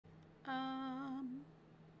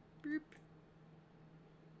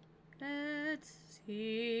Let's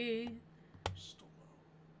see. Still low.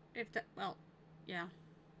 If that, well, yeah.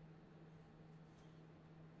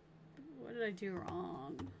 What did I do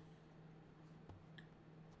wrong?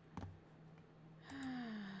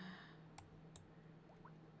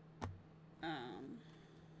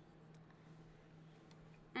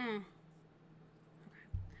 Okay.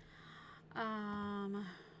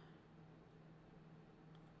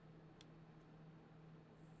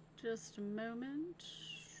 Just a moment.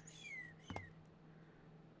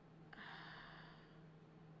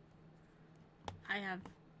 I have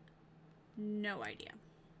no idea.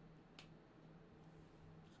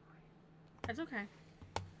 That's okay.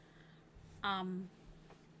 I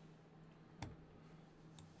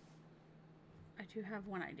do have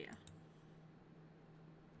one idea.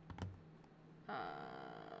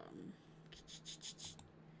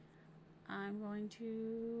 I'm going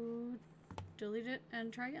to delete it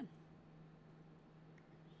and try again.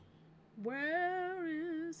 Where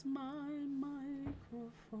is my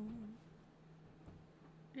microphone?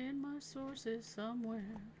 In my sources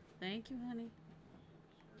somewhere. Thank you, honey.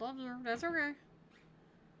 Love her. That's okay.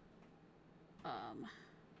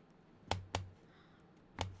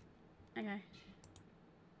 Okay. And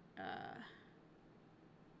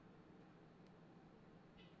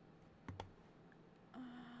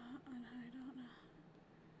I don't know.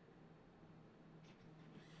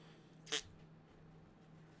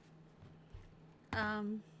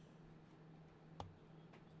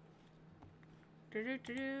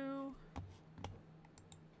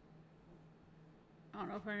 I don't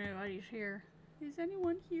know if anybody's here. Is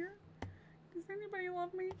anyone here? Does anybody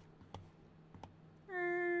love me?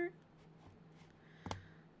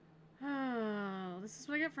 Oh, this is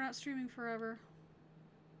what I get for not streaming forever.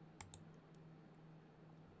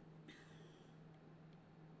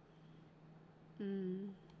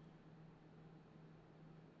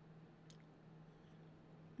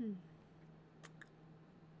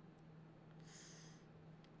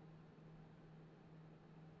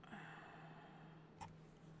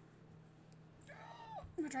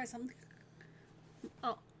 I'm gonna try something.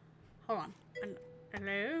 Oh, hold on.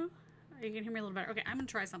 Hello? You can hear me a little better. Okay, I'm gonna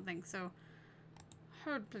try something, so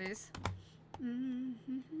hold please. No.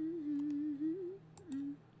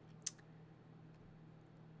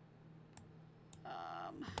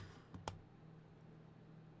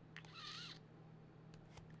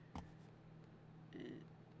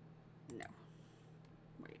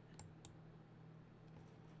 Wait.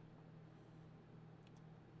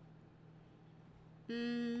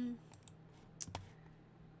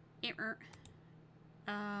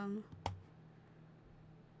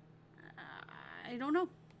 I don't know.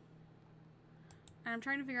 And I'm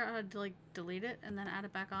trying to figure out how to like delete it and then add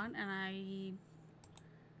it back on, and I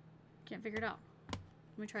can't figure it out.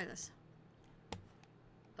 Let me try this.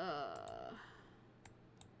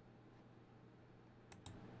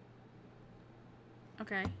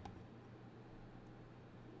 Okay.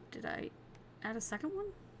 Did I add a second one?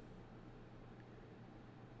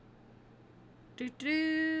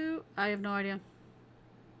 I have no idea.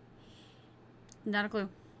 Not a clue.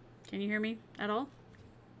 Can you hear me at all?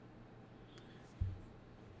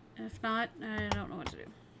 If not, I don't know what to do.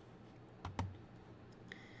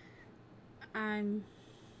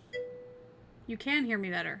 You can hear me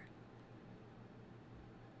better.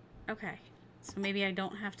 Okay. So maybe I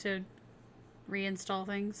don't have to reinstall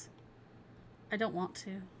things. I don't want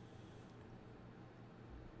to.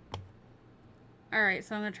 Alright,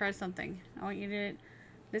 so I'm gonna try something. I want you to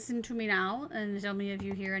listen to me now and tell me if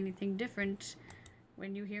you hear anything different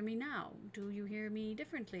when you hear me now. Do you hear me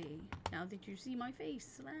differently now that you see my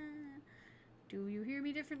face? Do you hear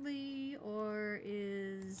me differently, or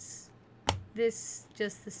is this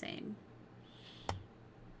just the same?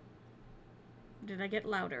 Did I get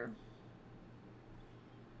louder?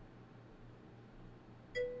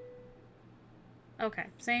 Okay,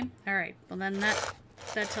 same? Alright, well then that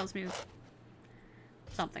tells me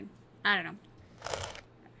something. I don't know.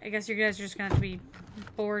 I guess you guys are just gonna have to be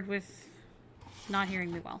bored with not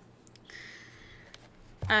hearing me well.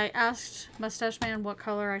 I asked Mustache Man what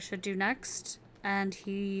color I should do next, and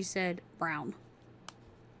he said brown.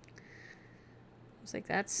 I was like,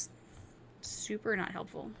 that's super not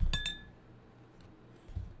helpful.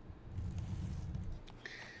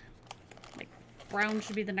 Like, brown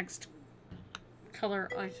should be the next color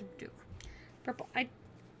I should do. Purple. I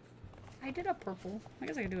did a purple. I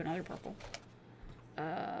guess I could do another purple.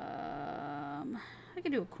 I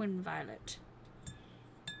could do a Quinn Violet.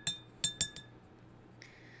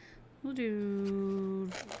 We'll do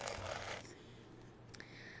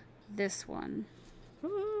this one.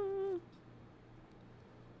 Ooh.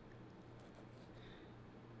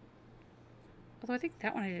 Although I think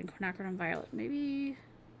that one I did quinacridone and violet. Maybe...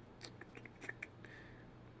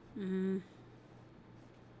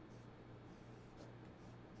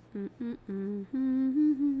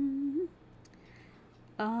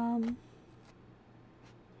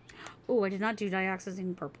 Oh, I did not do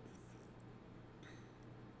dioxazine purple.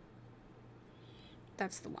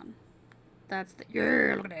 That's the one. That's the...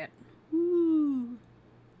 Yeah, look at that. Ooh.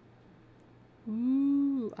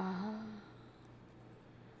 Ooh, ah.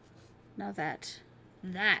 Now that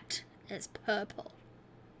is purple.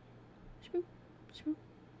 Boom, boom,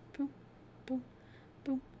 boom, boom,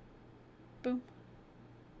 boom, boom,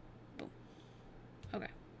 boom.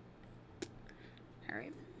 Okay. All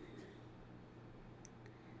right.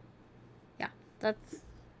 Yeah,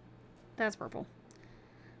 that's purple.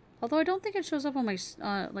 Although I don't think it shows up on my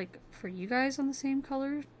like for you guys on the same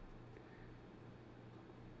color.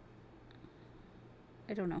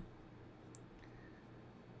 I don't know.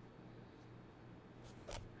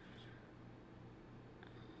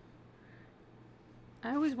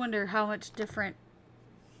 I always wonder how much different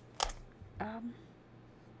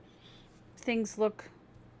things look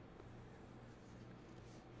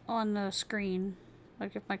on the screen.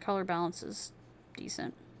 Like if my color balance is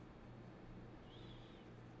decent.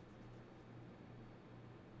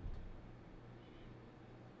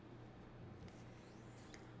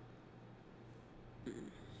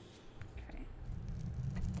 Okay.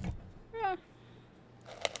 Yeah.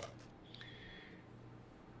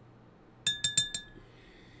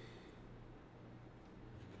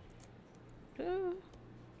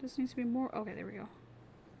 This needs to be more. Okay, there we go.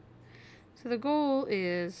 So the goal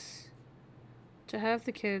is to have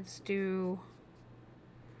the kids do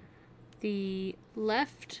the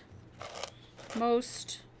leftmost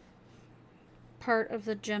part of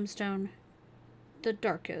the gemstone the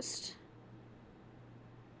darkest.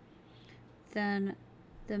 Then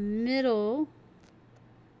the middle,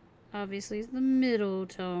 obviously, is the middle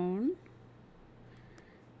tone.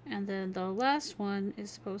 And then the last one is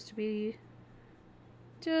supposed to be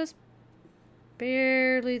just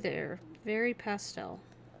barely there. Very pastel.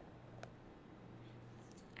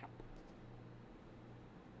 Ow.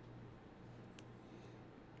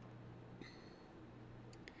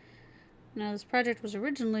 Now, this project was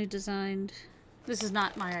originally designed... This is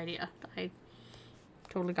not my idea. I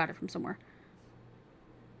totally got it from somewhere.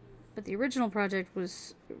 But the original project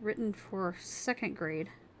was written for 2nd grade.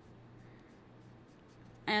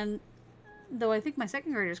 And though I think my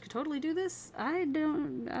 2nd graders could totally do this, I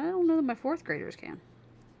don't know that my 4th graders can.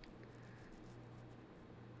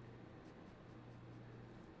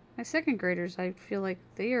 My 2nd graders, I feel like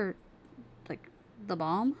they are like the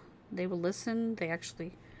bomb. They will listen. They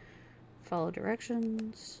actually follow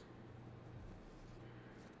directions.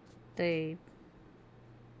 They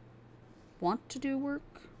want to do work.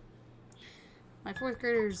 My 4th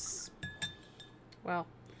graders, well,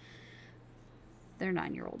 they're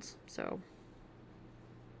 9-year-olds, so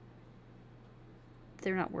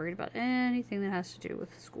they're not worried about anything that has to do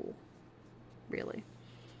with school, really.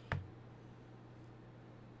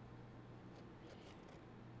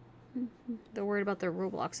 They're worried about their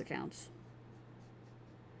Roblox accounts.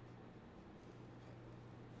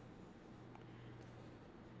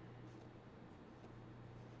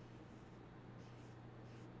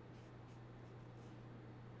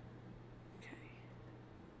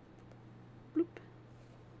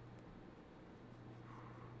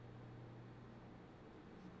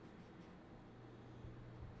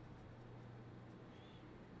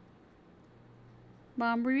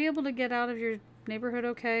 Mom, were you able to get out of your neighborhood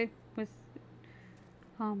okay with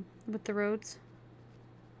the roads?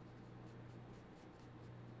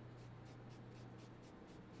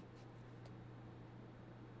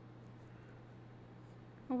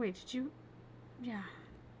 Oh wait, did you? Yeah.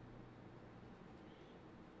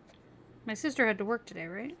 My sister had to work today,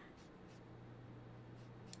 right?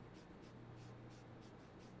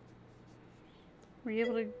 Were you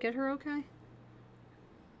able to get her okay?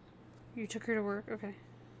 You took her to work? Okay.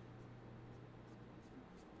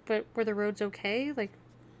 But were the roads okay? Like,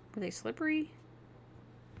 were they slippery?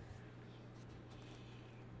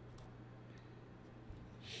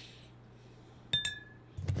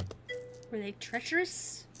 Were they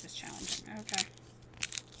treacherous? Just challenging. Okay.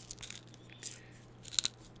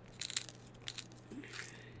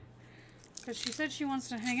 Because she said she wants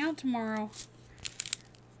to hang out tomorrow.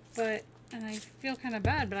 But, and I feel kind of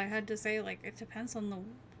bad, but I had to say, like, it depends on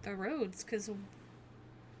the roads, because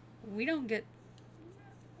we don't get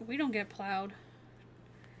plowed,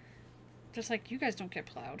 just like you guys don't get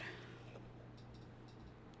plowed.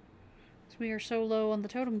 So we are so low on the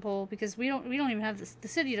totem pole because we don't even have this. The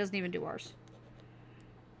city doesn't even do ours.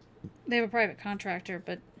 They have a private contractor,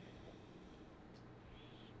 but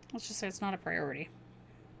let's just say it's not a priority.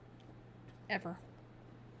 Ever.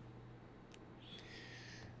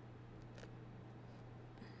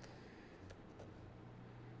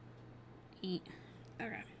 Eat.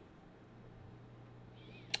 Okay.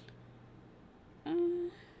 I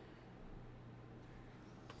think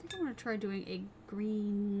I want to try doing a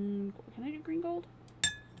green... Can I do green gold?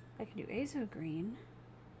 I can do azo green.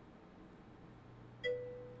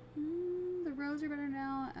 The roads are better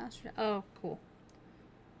now. Oh, cool.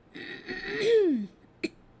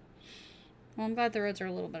 Well, I'm glad the roads are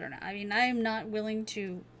a little better now. I mean, I am not willing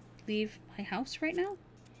to leave my house right now.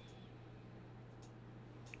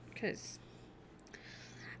 Because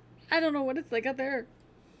I don't know what it's like out there.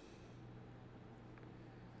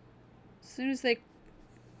 As soon as they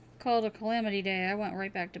called a calamity day, I went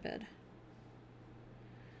right back to bed.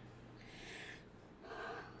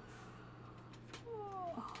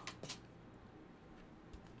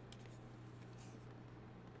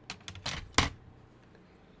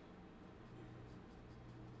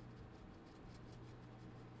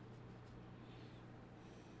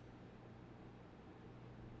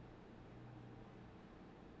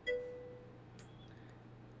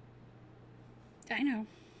 I know.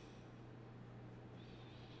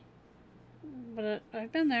 But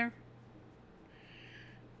I've been there.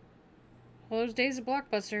 All those days of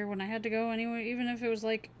Blockbuster when I had to go anyway, even if it was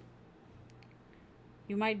like,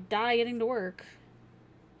 you might die getting to work.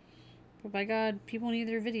 But by God, people need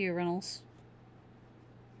their video rentals.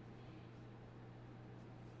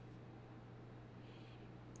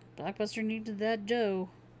 Blockbuster needed that dough.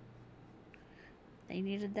 They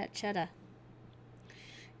needed that cheddar.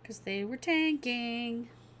 Because they were tanking.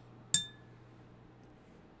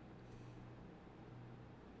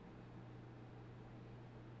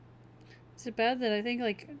 Is it bad that I think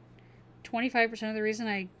like 25% of the reason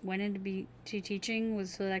I went into teaching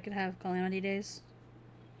was so that I could have calamity days?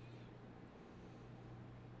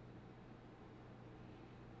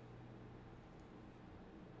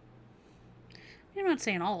 I'm not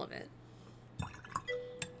saying all of it.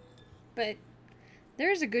 But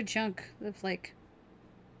there's a good chunk of like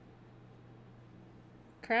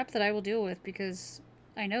crap that I will deal with because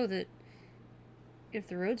I know that if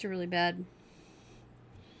the roads are really bad,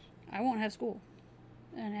 I won't have school.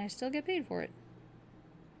 And I still get paid for it.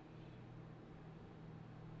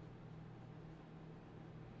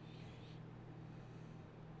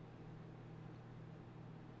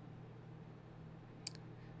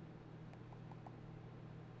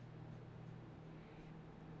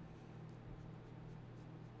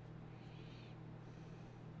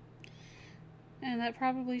 And that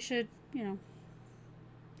probably should, you know,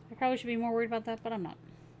 I probably should be more worried about that, but I'm not.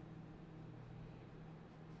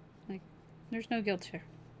 Like, there's no guilt here.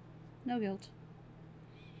 No guilt.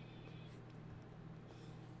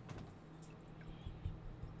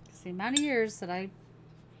 It's the amount of years that I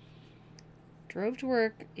drove to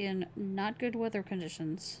work in not good weather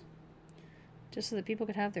conditions just so that people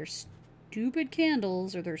could have their stupid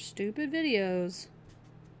candles or their stupid videos.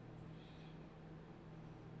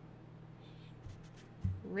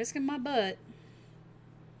 Risking my butt.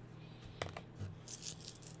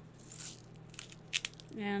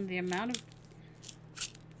 And the amount of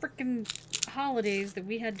frickin' holidays that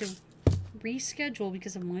we had to reschedule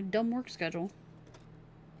because of my dumb work schedule.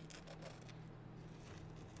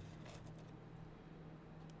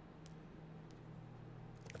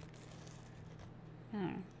 I don't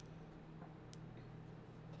know.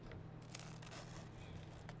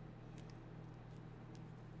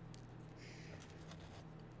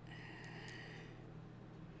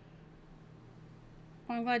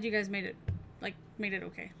 Well, I'm glad you guys made it, made it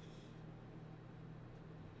okay.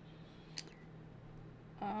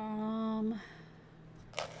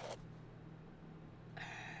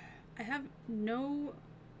 I have no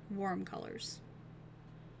warm colors.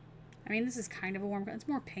 I mean, this is kind of a warm color. It's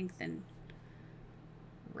more pink than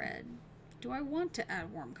red. Do I want to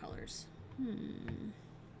add warm colors?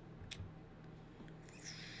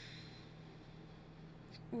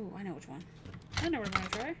 Ooh, I know which one. I know what I'm gonna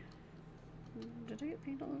try. Did I get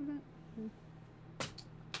paint all over that?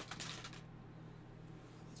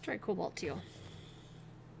 Let's try cobalt teal.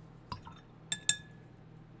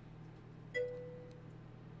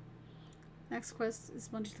 Next quest is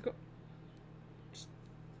Bungie to go.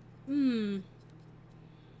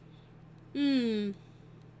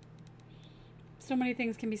 So many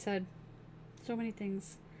things can be said. So many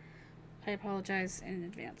things. I apologize in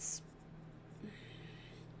advance.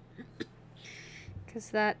 Because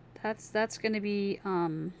that's gonna be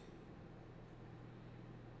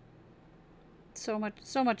so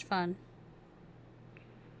much fun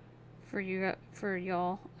for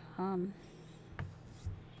y'all. I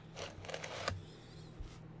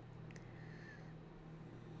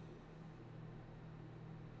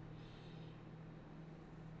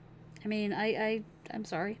mean, I'm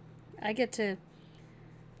sorry. I get to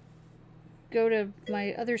go to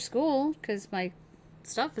my other school because my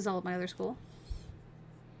stuff is all at my other school.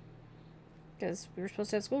 Because we were supposed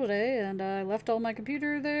to have school today, and I left all my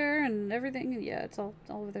computer there and everything. And yeah, it's all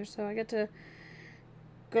over there. So I get to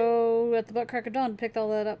go at the butt crack of dawn to pick all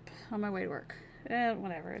that up on my way to work.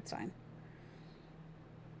 Whatever, it's fine.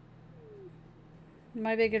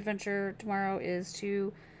 My big adventure tomorrow is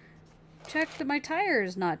to check that my tire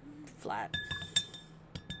is not flat.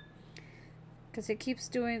 Because it keeps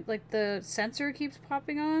doing, like, the sensor keeps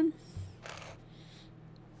popping on,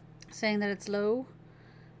 saying that it's low.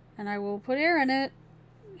 And I will put air in it,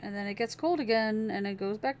 and then it gets cold again, and it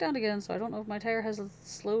goes back down again. So I don't know if my tire has a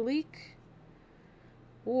slow leak,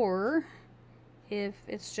 or if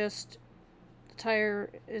it's just the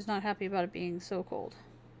tire is not happy about it being so cold.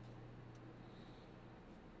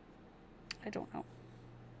 I don't know.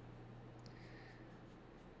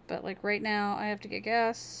 But, like, right now, I have to get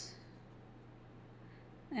gas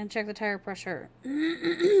and check the tire pressure.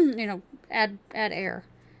 You know, add air.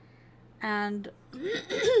 And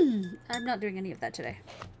I'm not doing any of that today.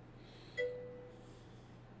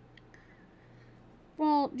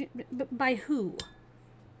 Well, by who?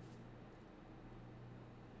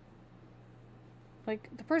 Like,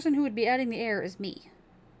 the person who would be adding the air is me.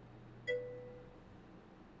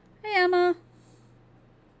 Hey, Emma.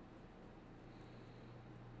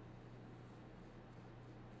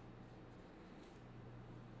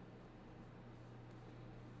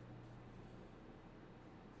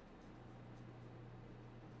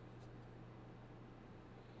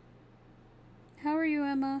 How are you,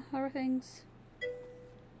 Emma? How are things?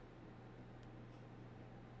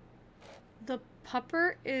 The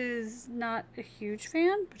pupper is not a huge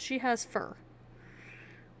fan, but she has fur.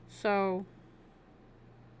 So,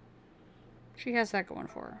 she has that going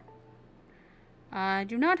for her. I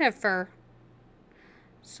do not have fur,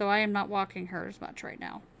 so I am not walking her as much right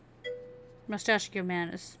now. Mustachio Man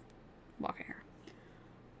is walking her.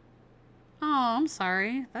 Oh, I'm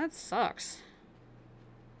sorry. That sucks.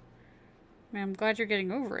 I mean, I'm glad you're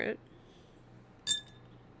getting over it.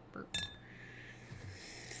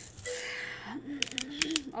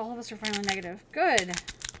 All of us are finally negative. Good.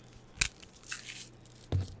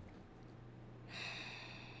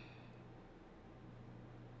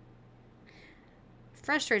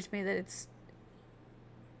 Frustrates me that it's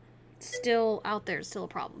still out there. It's still a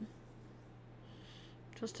problem.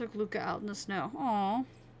 Just took Luca out in the snow. Aww.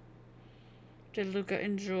 Did Luca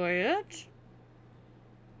enjoy it?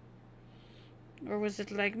 Or was it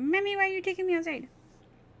like, Mommy, why are you taking me outside?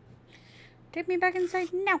 Take me back inside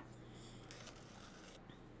now.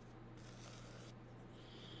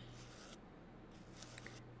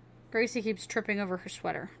 Gracie keeps tripping over her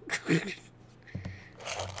sweater.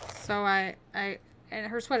 So and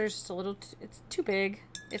her sweater's just a little, it's too big.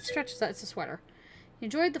 It stretches out, it's a sweater. You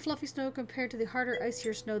enjoyed the fluffy snow compared to the harder,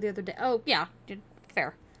 icier snow the other day. Oh, yeah,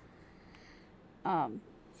 fair.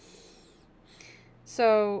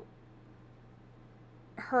 So,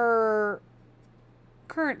 her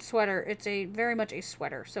current sweater, it's very much a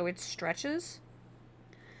sweater, so it stretches.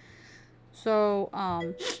 So,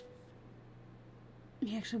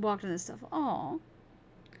 he actually walked in this stuff. Aww.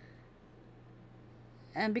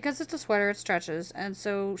 And because it's a sweater, it stretches. And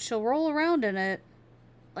so she'll roll around in it,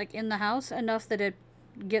 like, in the house enough that it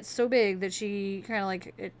gets so big that she kind of,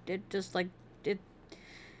 like, it just, like,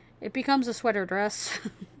 it becomes a sweater dress.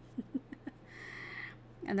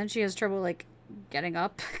 And then she has trouble, like, getting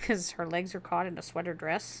up because her legs are caught in a sweater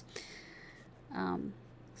dress.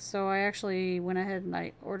 So I actually went ahead and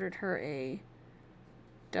I ordered her a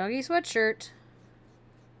doggy sweatshirt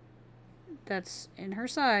that's in her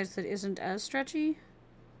size that isn't as stretchy.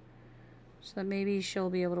 So that maybe she'll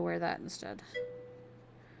be able to wear that instead.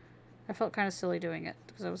 I felt kind of silly doing it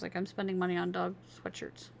because I was like, I'm spending money on dog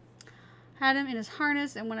sweatshirts. Had him in his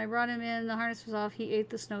harness, and when I brought him in, the harness was off. He ate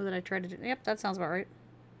the snow that I tried to do. Yep, that sounds about right.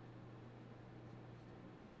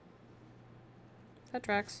 That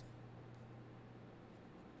tracks.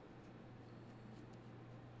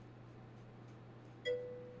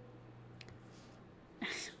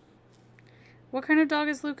 What kind of dog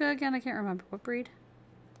is Luca again? I can't remember. What breed?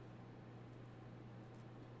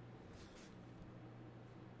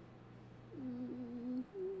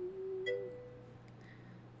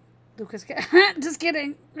 Luca's just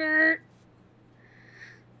kidding.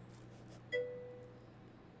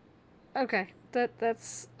 Okay,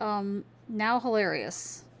 that's now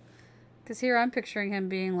hilarious Because here I'm picturing him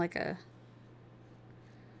being like a,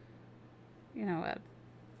 you know,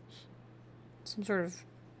 some sort of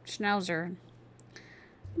schnauzer.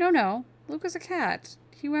 No. Luca's a cat.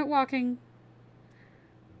 He went walking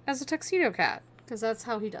as a tuxedo cat. Because that's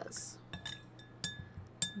how he does.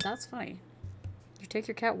 That's funny. You take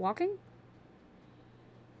your cat walking?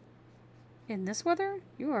 In this weather?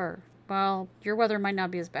 You are... Well, your weather might not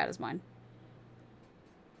be as bad as mine.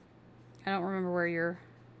 I don't remember where you're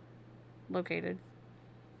located.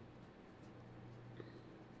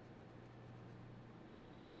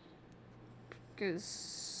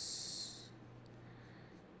 Because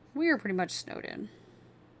we are pretty much snowed in.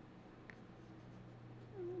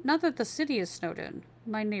 Not that the city is snowed in.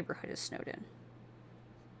 My neighborhood is snowed in.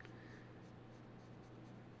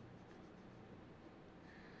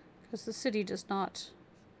 Because the city does not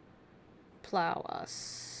plow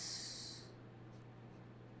us.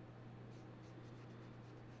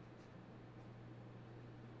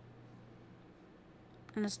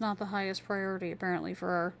 And it's not the highest priority, apparently,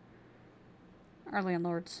 for our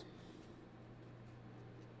landlords.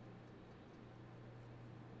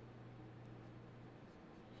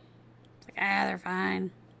 It's like, they're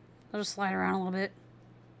fine. They'll just slide around a little bit.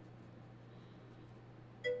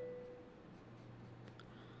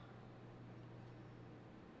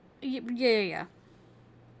 Yeah.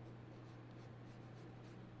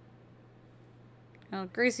 Well,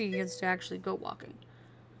 Gracie gets to actually go walking.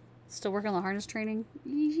 Still working on the harness training?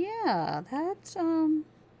 Yeah, that,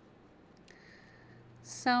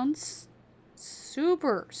 sounds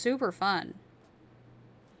super, super fun.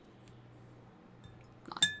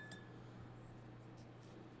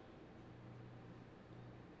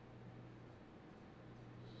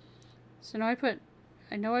 So now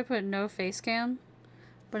I know I put no face cam,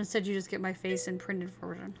 but instead you just get my face in printed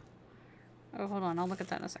version. Oh, hold on, I'll look at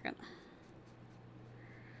that in a second.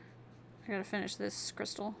 I gotta finish this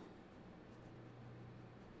crystal.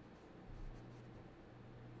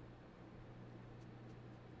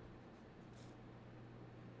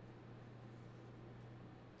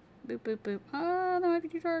 Boop, boop, boop. Oh, that might be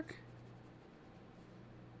too dark.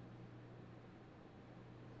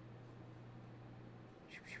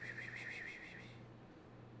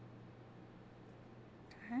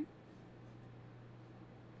 Okay.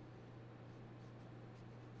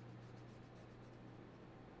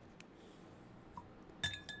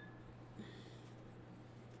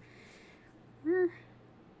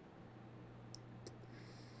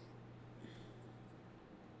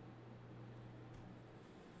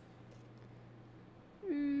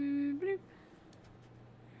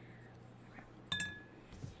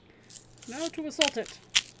 Now to assault it.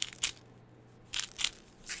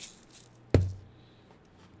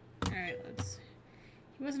 Alright, let's...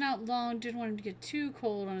 He wasn't out long, didn't want him to get too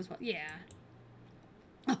cold on his... Yeah.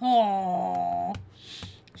 Oh,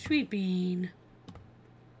 sweet bean.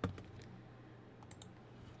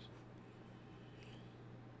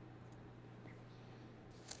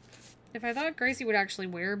 If I thought Gracie would actually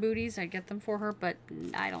wear booties, I'd get them for her, but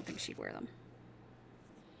I don't think she'd wear them.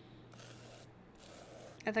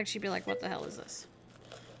 I think she'd be like, what the hell is this?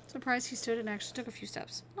 Surprised he stood and actually took a few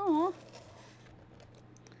steps. Aww.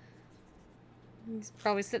 He's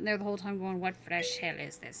probably sitting there the whole time going, what fresh hell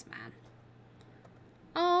is this, man?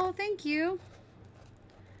 Oh, thank you.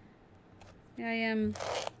 I am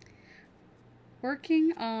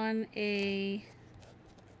working on a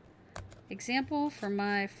example for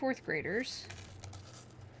my 4th graders.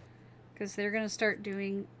 Because they're going to start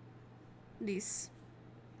doing these.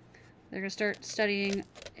 They're going to start studying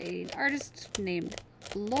an artist named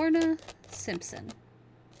Lorna Simpson.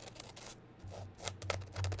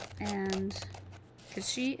 And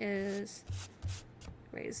because she is...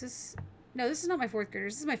 Wait, is this... No, this is not my 4th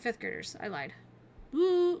graders. This is my 5th graders. I lied.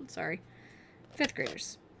 Ooh, sorry. 5th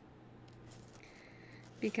graders.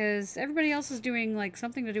 Because everybody else is doing, like,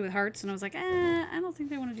 something to do with hearts. And I was like, I don't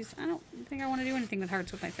think I want to do... I don't think I want to do anything with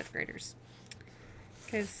hearts with my 5th graders.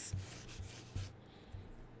 Because...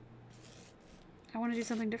 I want to do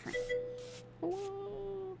something different.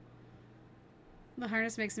 Oh. The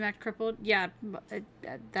harness makes them act crippled. Yeah,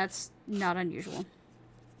 that's not unusual.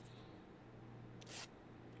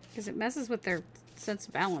 Because it messes with their sense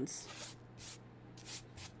of balance.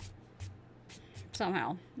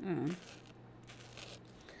 Somehow.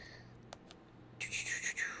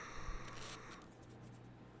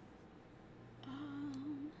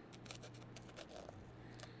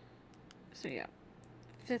 So yeah.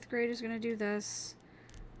 5th grade is going to do this.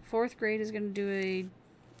 4th grade is going to do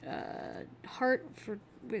a heart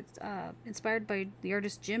inspired by the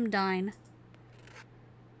artist Jim Dine,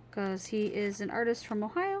 because he is an artist from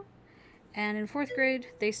Ohio, And in 4th grade,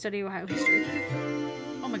 they study Ohio history.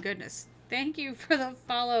 Oh my goodness. Thank you for the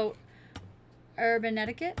follow, Urban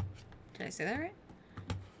Etiquette. Did I say that right?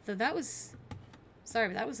 So that was... Sorry,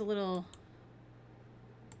 but that was a little...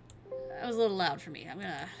 That was a little loud for me. I'm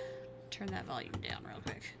gonna turn that volume down real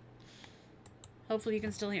quick. Hopefully you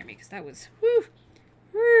can still hear me, because that was... Woo!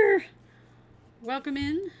 Woo! Welcome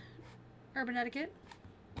in, Urban Etiquette.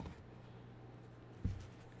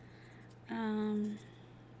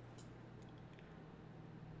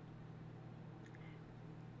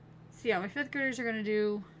 So yeah, my 5th graders are going to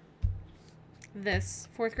do this.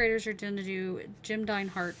 4th graders are going to do Jim Dine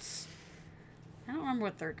Hearts. I don't remember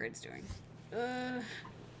what 3rd grade's doing.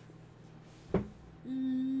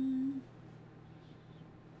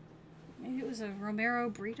 Maybe it was a Romero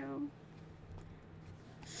burrito.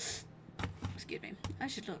 Excuse me. I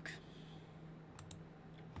should look.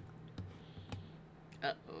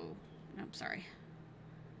 Uh-oh. I'm sorry.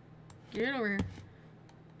 Get over here.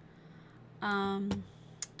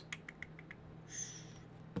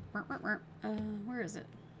 Where is it?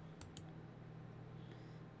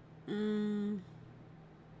 No.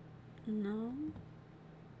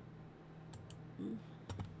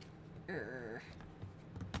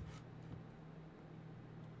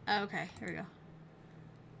 Okay, here we go.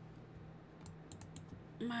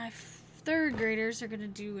 My 3rd graders are gonna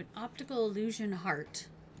do an optical illusion heart,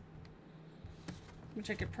 which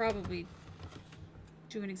I could probably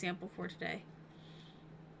do an example for today.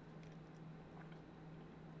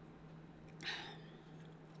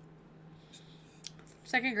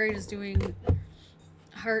 Second grade is doing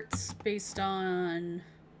hearts based on...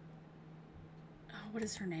 Oh, what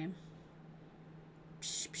is her name?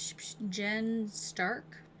 Jen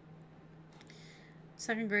Stark.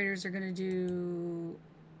 2nd graders are going to do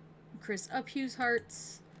Chris Uphew's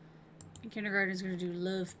hearts. And kindergarten is going to do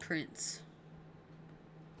Love Prince.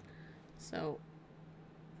 So,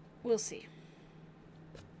 we'll see.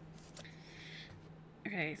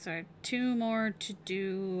 Okay, so I have 2 more to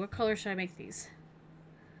do. What color should I make these?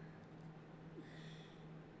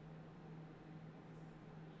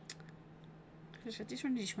 This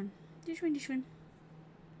one, this one. This one, this one.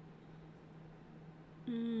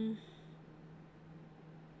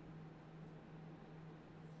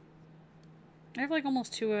 I have like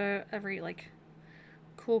almost 2 every like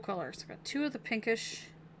cool colors. I've got 2 of the pinkish,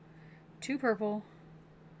 2 purple,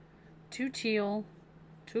 2 teal,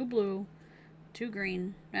 2 blue, 2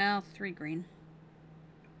 green. Well, 3 green.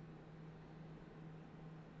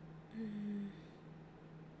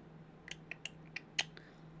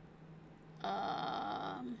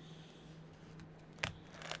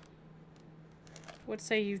 What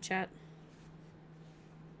say you, chat?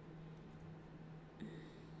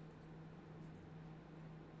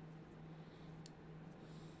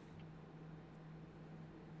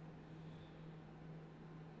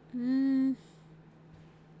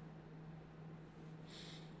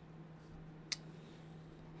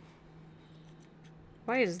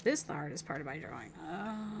 Why is this the hardest part of my drawing?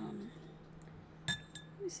 Let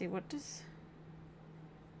me see, what does...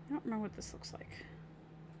 I don't remember what this looks like.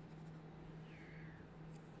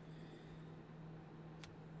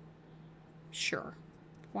 Sure.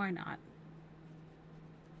 Why not?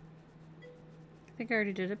 I think I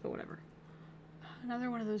already did it, but whatever.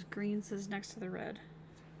 Another one of those greens is next to the red.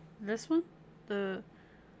 This one? The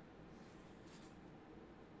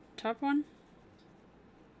top one?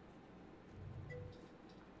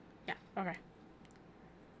 Yeah, okay.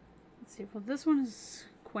 Let's see. Well, this one is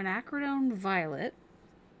quinacridone violet.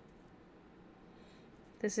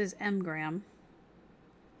 This is M-gram,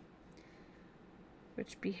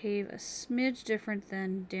 which behave a smidge different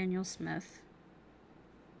than Daniel Smith.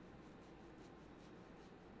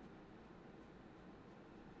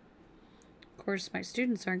 Of course, my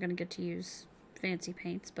students aren't going to get to use fancy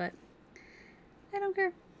paints, but I don't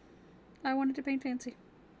care. I wanted to paint fancy.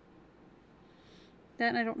 That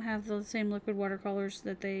and I don't have the same liquid watercolors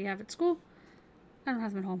that they have at school. I don't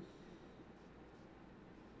have them at home.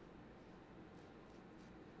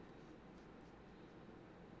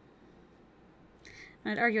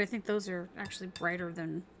 I'd argue I think those are actually brighter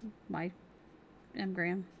than my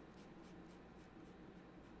M-gram.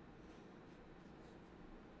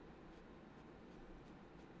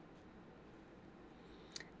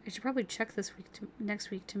 I should probably check this week next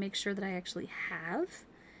week to make sure that I actually have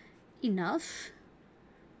enough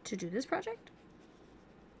to do this project.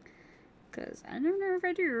 Because I don't know if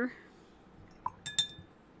I do.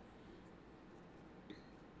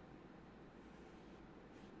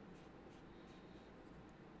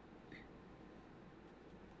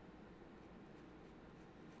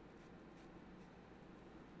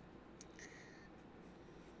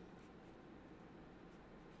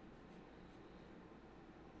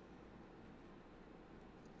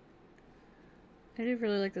 I do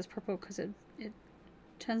really like this purple because it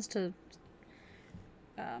tends to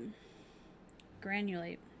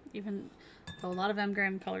granulate, even though a lot of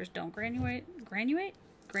M-gram colors don't granulate.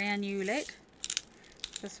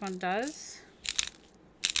 This one does.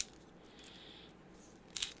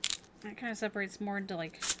 It kind of separates more into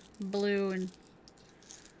like blue and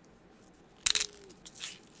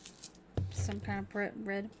some kind of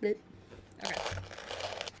red. Bleh. Okay.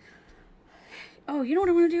 Oh, you know what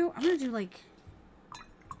I want to do? I'm going to do like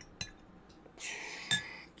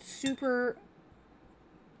super.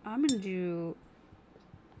 I'm going to do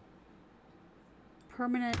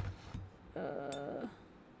permanent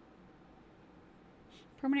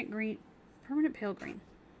green, permanent pale green.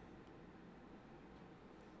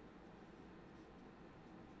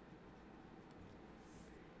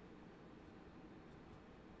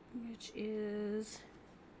 Which is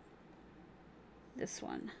this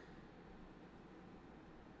one.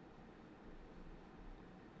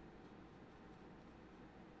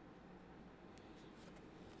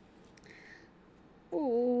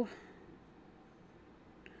 Oh.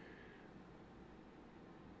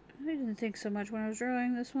 I didn't think so much when I was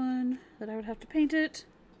drawing this one that I would have to paint it.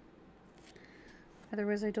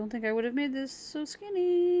 Otherwise, I don't think I would have made this so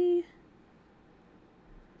skinny.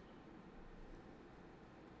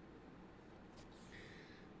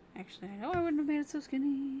 Actually, I know I wouldn't have made it so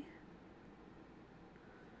skinny.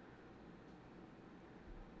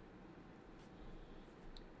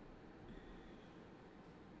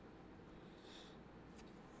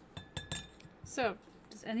 So,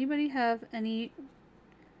 does anybody have any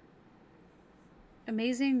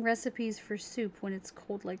amazing recipes for soup when it's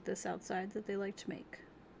cold like this outside that they like to make?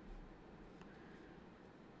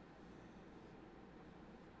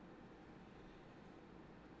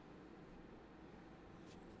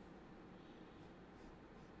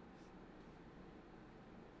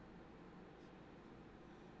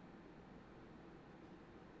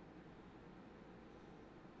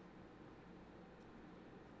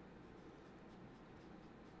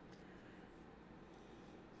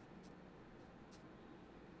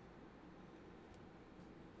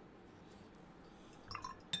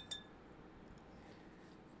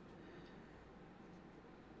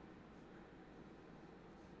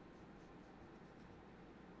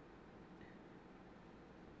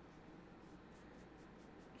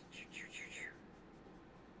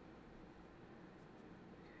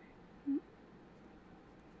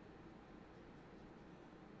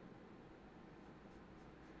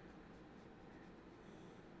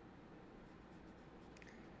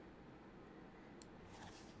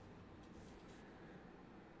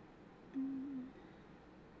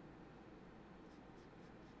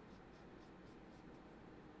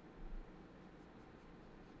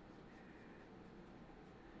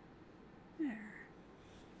 There.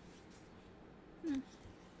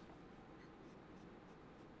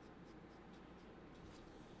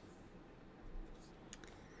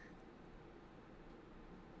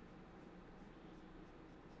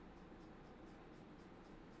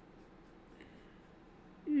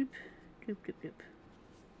 Oop, doop, doop, doop.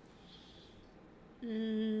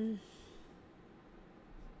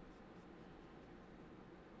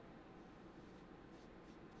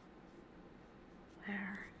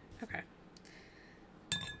 There. Okay.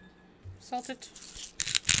 Salt it.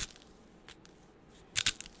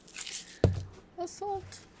 A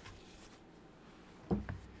salt.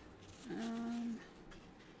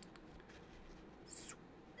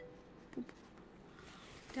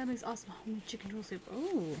 That makes awesome homemade chicken noodle soup.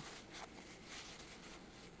 Oh.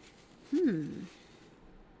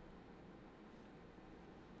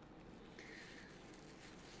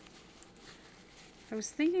 I was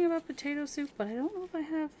thinking about potato soup, but I don't know if I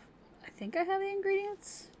have. I think I have the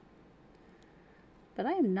ingredients. But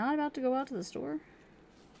I am not about to go out to the store.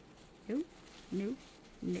 No, no,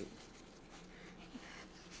 no.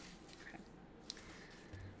 Okay.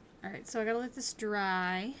 Alright, so I gotta let this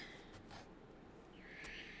dry.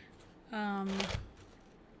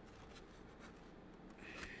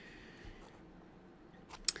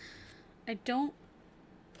 I don't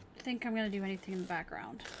think I'm gonna do anything in the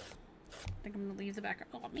background. I think I'm gonna leave the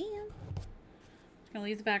background. Oh man. I'm gonna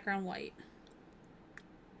leave the background white.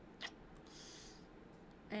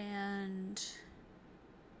 And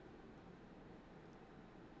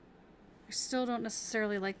I still don't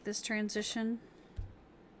necessarily like this transition.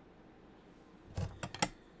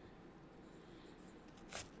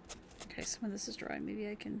 Okay, some of this is dry. Maybe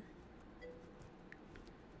I can...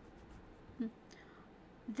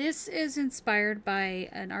 This is inspired by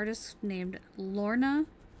an artist named Lorna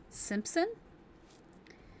Simpson.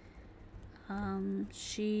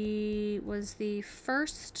 She was the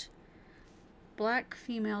first black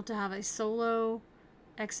female to have a solo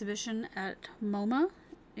exhibition at MoMA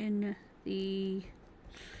in the,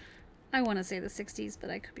 I want to say the 60s, but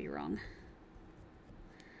I could be wrong.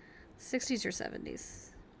 60s or 70s.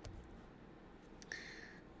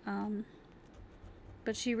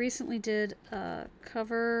 But she recently did a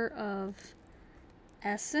cover of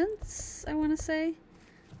Essence, I want to say,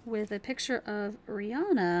 with a picture of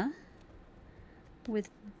Rihanna with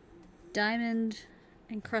diamond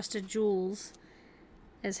encrusted jewels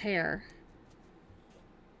as hair.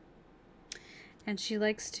 And she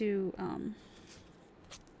likes to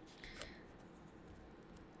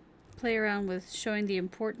play around with showing the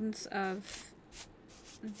importance of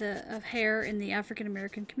hair in the African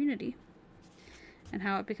American community, and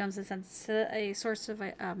how it becomes a source of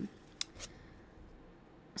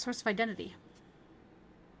identity.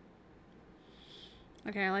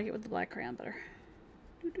 Okay, I like it with the black crayon better.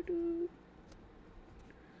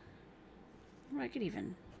 Or I could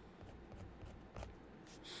even, I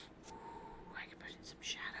could put in some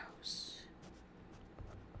shadows.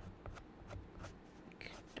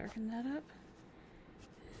 Darken that up.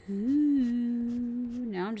 Ooh,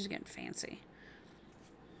 now I'm just getting fancy.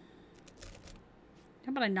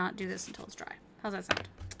 How about I not do this until it's dry? How's that sound?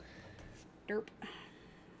 Derp.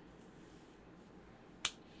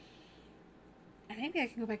 And maybe I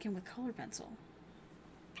can go back in with color pencil.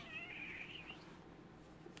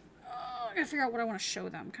 Oh, I gotta figure out what I want to show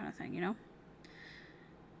them, kind of thing, you know?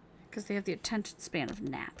 Because they have the attention span of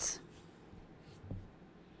gnats.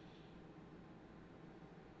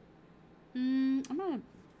 I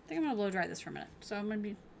think I'm gonna blow dry this for a minute. So I'm gonna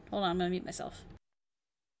be, hold on, I'm gonna mute myself.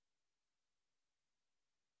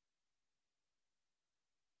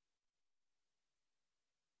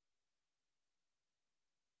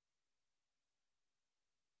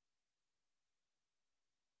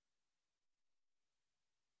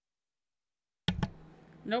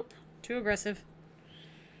 Nope, too aggressive.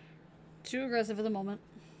 Too aggressive at the moment.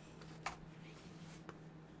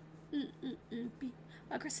 Be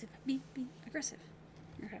aggressive, be aggressive.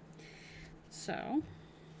 Okay, so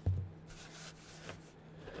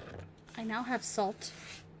I now have salt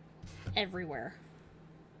everywhere.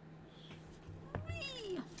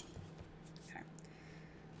 Okay,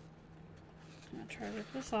 I'm gonna try to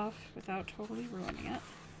rip this off without totally ruining it.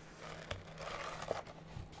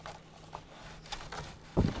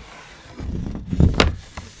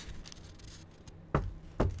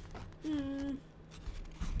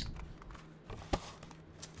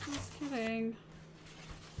 Just kidding.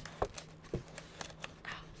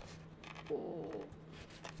 Oh.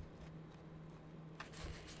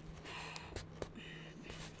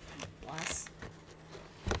 Bless.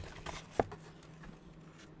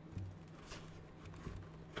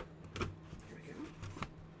 Here we go.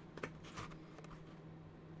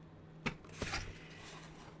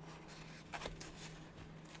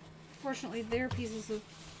 Fortunately, their pieces of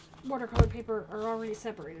watercolor paper are already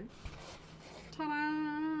separated.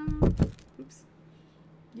 Ta-da! Oops.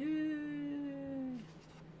 Yay!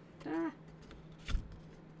 Ah.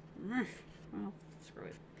 Well, screw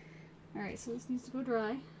it. Alright, so this needs to go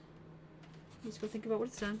dry. Let's go think about what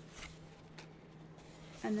it's done.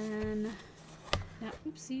 And then, now,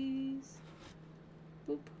 oopsies.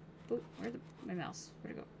 Boop, boop. Where'd my mouse?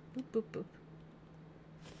 Where'd it go? Boop, boop, boop.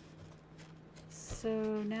 So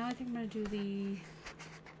now I think I'm going to do the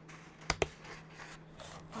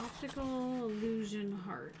optical illusion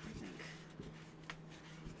heart, I think.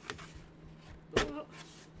 Oh.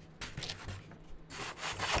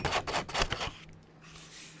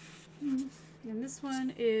 And this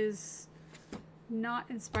one is not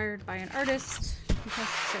inspired by an artist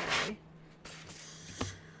necessarily.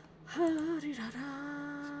 I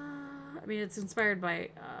mean, it's inspired by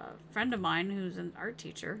a friend of mine who's an art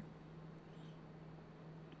teacher.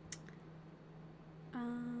 Okay.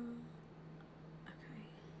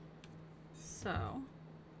 So.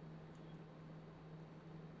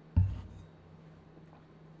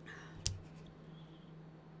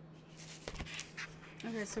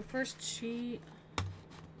 Okay, so first she...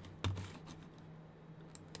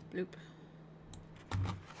 Bloop.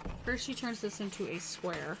 First she turns this into a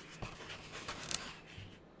square.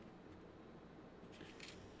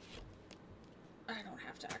 I don't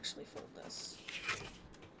have to actually fold this.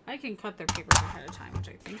 I can cut their papers ahead of time, which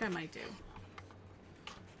I think I might do.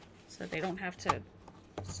 So they don't have to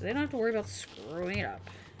worry about screwing it up.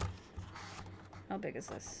 How big is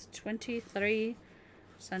this? 23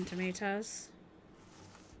 centimeters.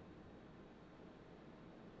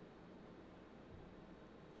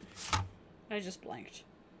 I just blanked.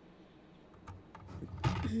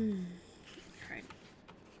 Alright.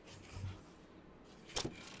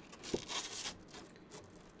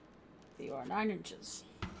 You are 9 inches.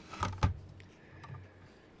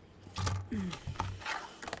 I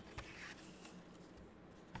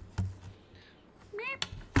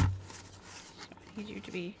need you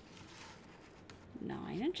to be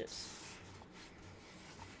 9 inches.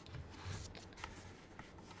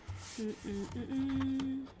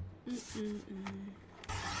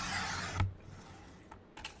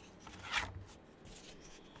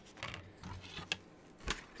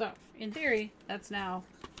 So, in theory, that's now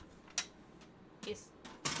a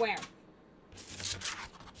square.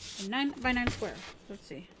 A 9 by 9 square. Let's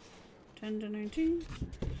see. 10 to 19.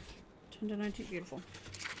 10 to 19. Beautiful.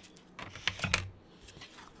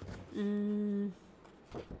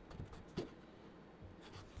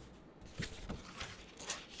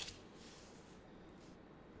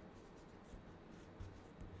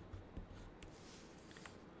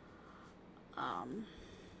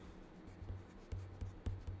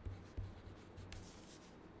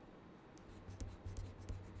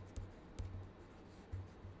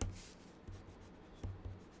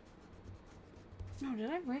 No,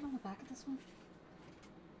 did I write on the back of this one?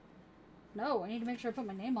 No, I need to make sure I put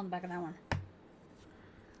my name on the back of that one.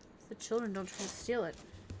 So the children don't try to steal it.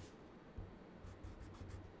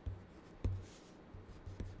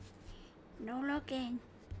 No looking.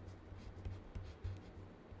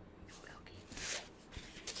 No looking.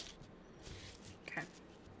 Okay.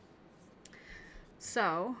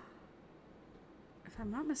 So, if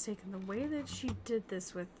I'm not mistaken, the way that she did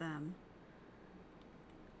this with them...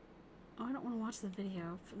 Oh, I don't want to watch the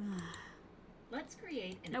video. Let's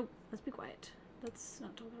create an... No, let's be quiet. Let's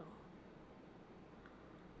not talk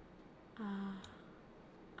at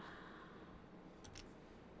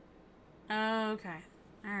all. Okay.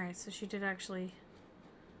 Alright, so she did actually...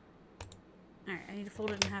 Alright, I need to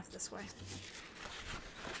fold it in half this way.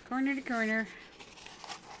 Corner to corner.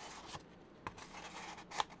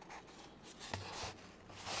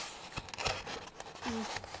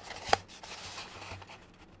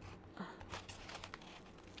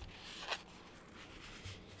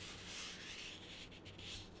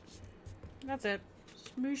 That's it.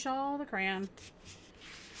 Smoosh all the crayon.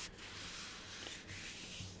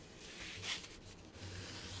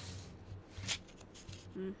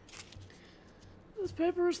 This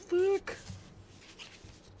paper is thick.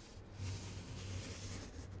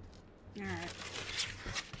 Alright.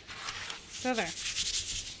 So there.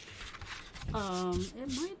 It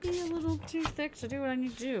might be a little too thick to do what I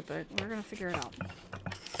need to do, but we're gonna figure it out.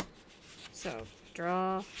 So,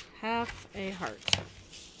 draw half a heart.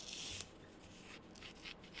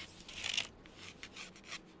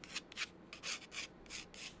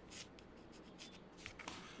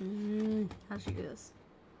 How should you do this?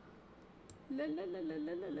 La la la la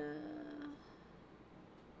la la la.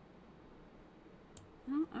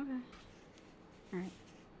 Oh, okay. Alright.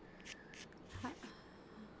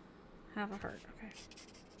 Have a heart, okay.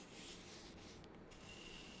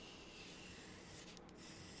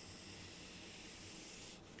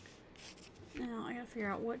 Now I gotta figure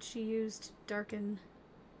out what she used to darken.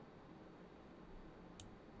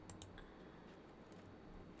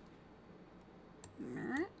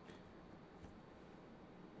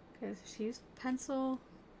 Okay, so she used pencil.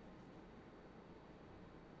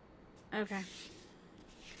 Okay.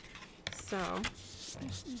 So.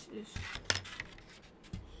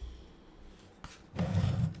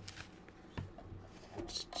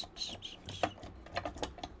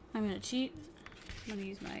 I'm gonna cheat. I'm gonna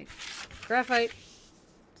use my graphite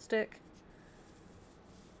stick.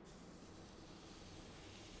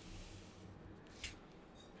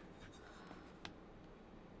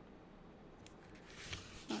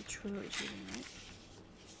 Not truly cheating, right?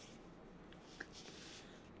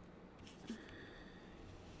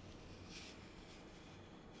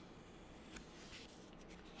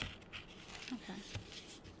 Okay.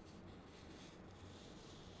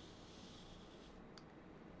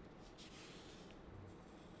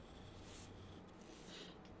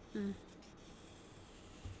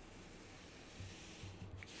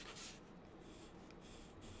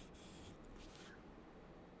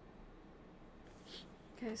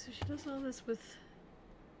 Okay, so she does all this with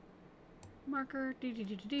marker. Do do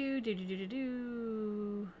do do do do do do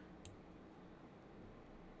do.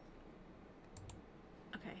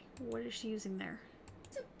 Okay, what is she using there?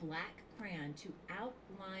 It's a black crayon to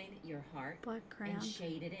outline your heart. Black crayon. And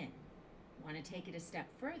shade it in. Want to take it a step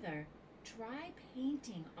further? Try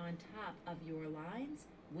painting on top of your lines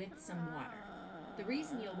with some water. The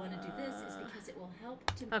reason you'll want to do this is because it will help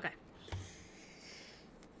to... Okay.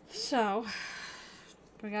 So,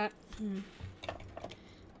 we got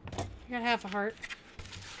half a heart.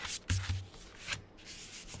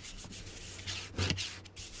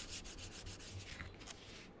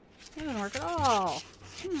 That doesn't work at all.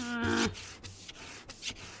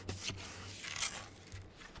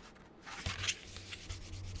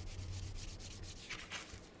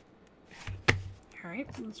 Alright,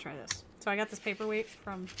 let's try this. So I got this paperweight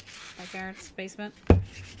from my parents' basement. Let's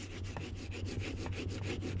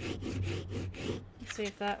see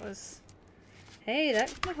if that was... Hey,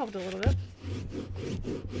 that helped a little bit.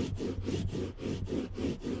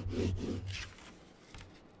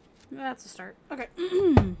 That's a start. Okay.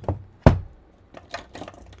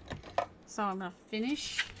 So I'm gonna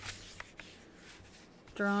finish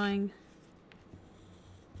drawing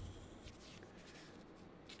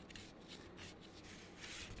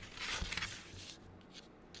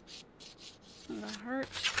the heart.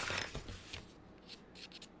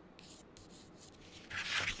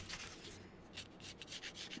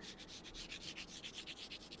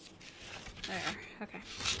 There. Okay.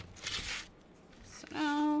 So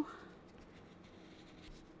now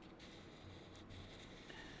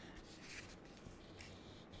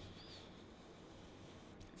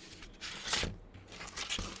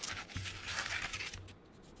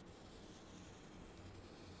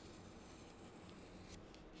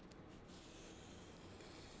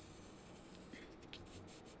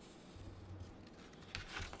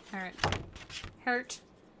alright. Heart.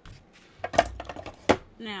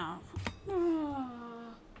 Now.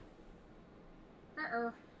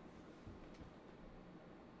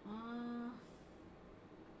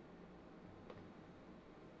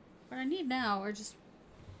 What I need now are just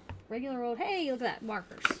regular old, hey, look at that,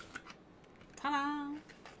 markers. Ta-da!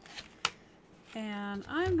 And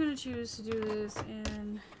I'm gonna choose to do this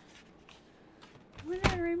in... Would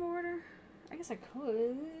I in rainbow order? I guess I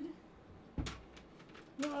could.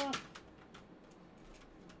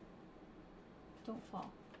 Don't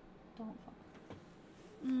fall. Don't fall.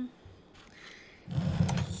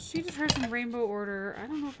 She did hers in rainbow order. I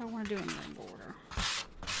don't know if I want to do it in rainbow order.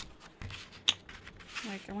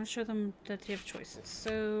 Like, I want to show them that they have choices.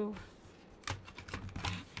 So,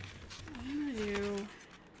 I'm going to do...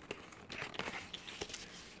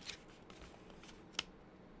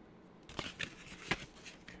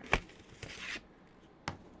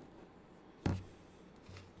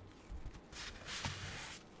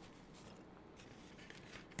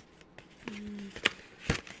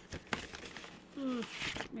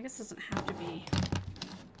 I guess it doesn't have to be...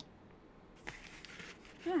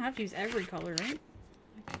 I don't have to use every color, right?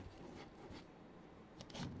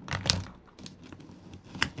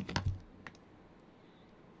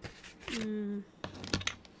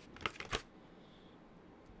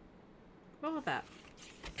 What about that?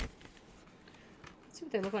 Let's see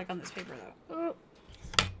what they look like on this paper, though. Oh.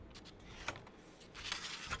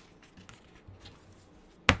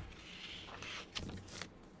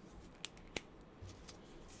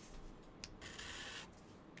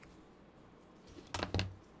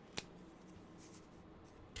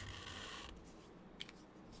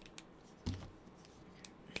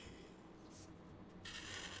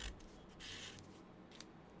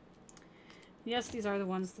 Yes, these are the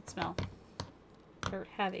ones that smell. Or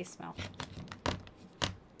have a smell.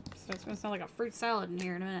 So it's going to smell like a fruit salad in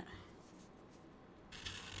here in a minute.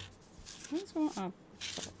 What's going on? Oh.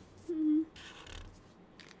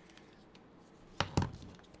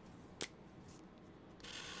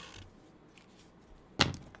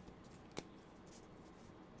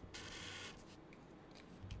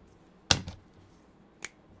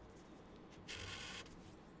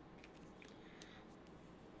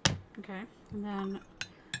 Okay, and then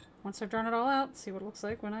once I've drawn it all out, see what it looks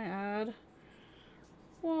like when I add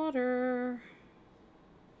water.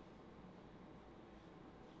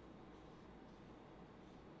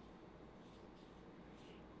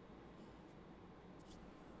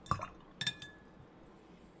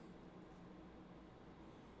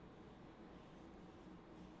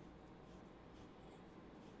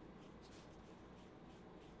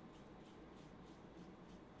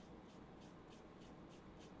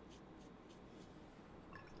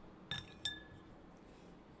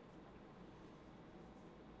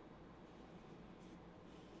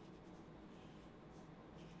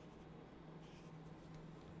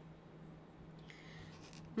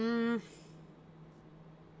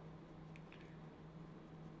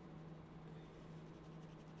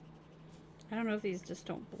 I don't know if these just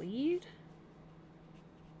don't bleed.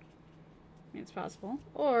 I mean, it's possible.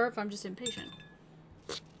 Or if I'm just impatient.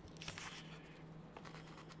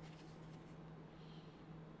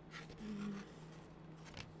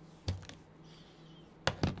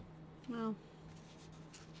 Well.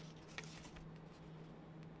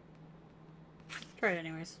 Try it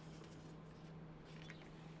anyways.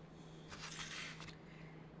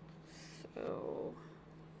 So...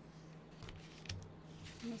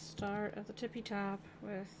 start at the tippy top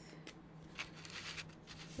with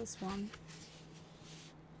this one.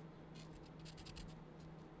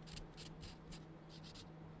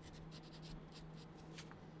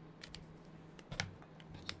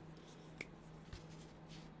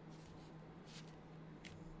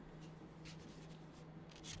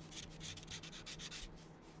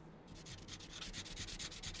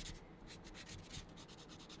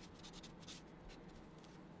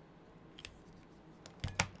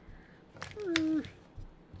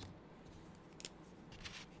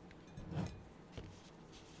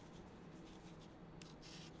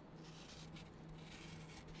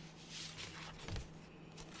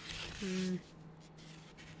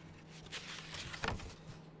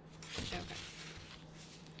 Okay.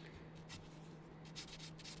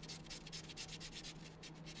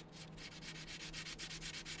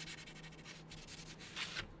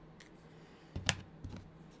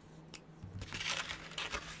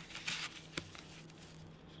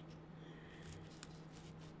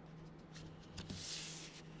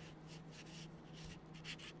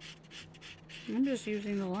 I'm just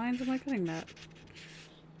using the lines of my cutting mat.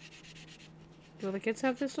 Do the kids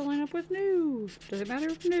have this to line up with? No. Does it matter?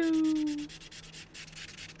 No.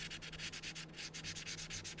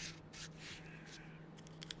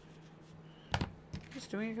 Just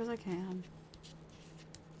doing it because I can.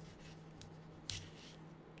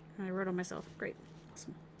 I wrote on myself. Great.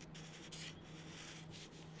 Awesome.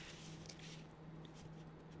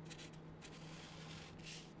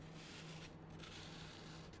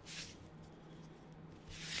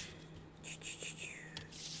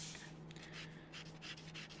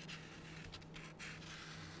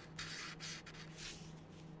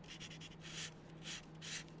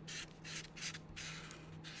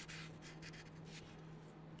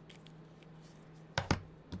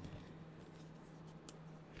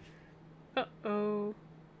 Uh-oh.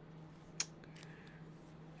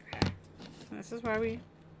 Okay. This is why we...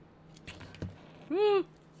 Woo!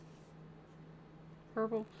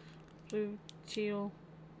 Purple, blue, teal,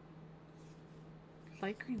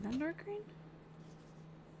 light green, then dark green?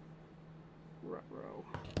 Ruh-roh.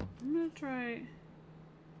 I'm gonna try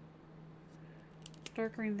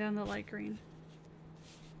dark green, then the light green.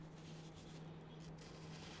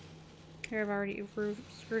 Here I've already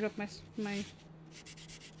screwed up my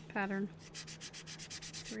pattern.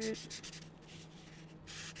 Great.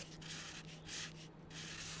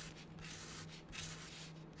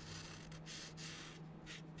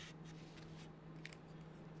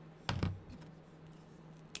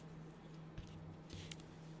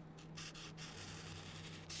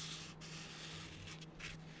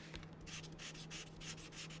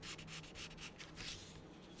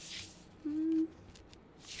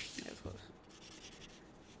 That was close.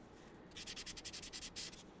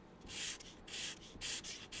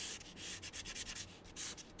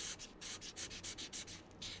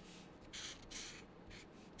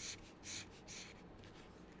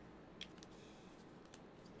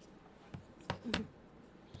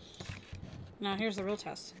 Now here's the real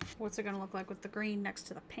test. What's it gonna look like with the green next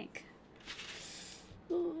to the pink?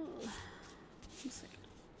 Ooh. Let's see.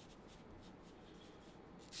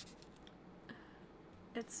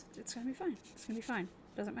 It's gonna be fine. It's gonna be fine.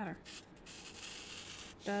 Doesn't matter.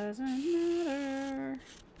 Doesn't matter.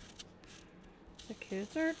 The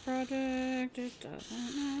kids' art project. It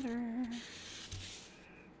doesn't matter.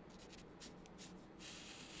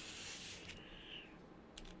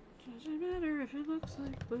 Doesn't matter if it looks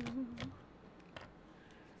like blue.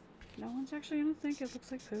 No one's actually gonna think it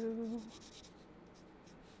looks like poo.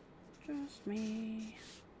 Just me.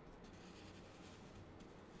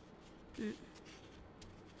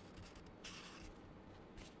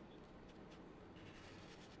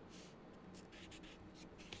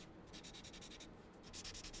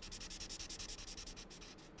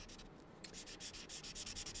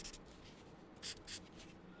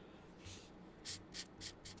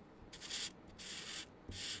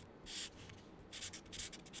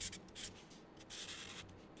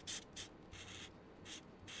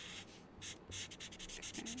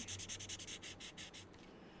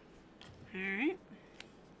 Alright.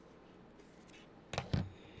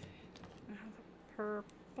 Now the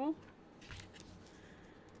purple.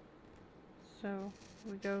 So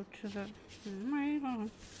we go to the right on.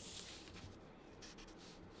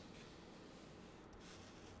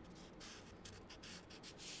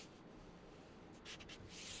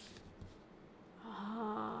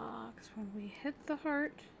 Because when we hit the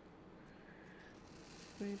heart,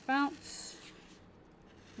 we bounce.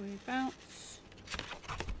 We bounce.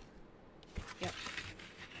 Yep.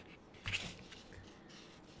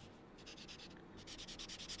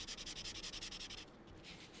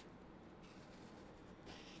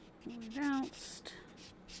 We bounced.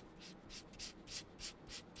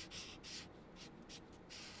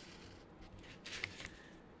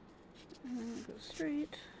 And then we go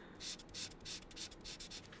straight.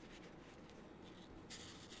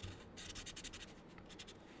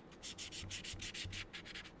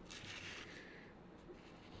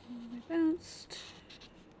 And we bounced.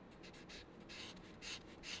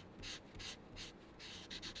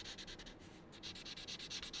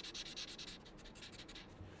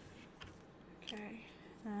 Okay,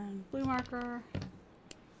 then blue marker.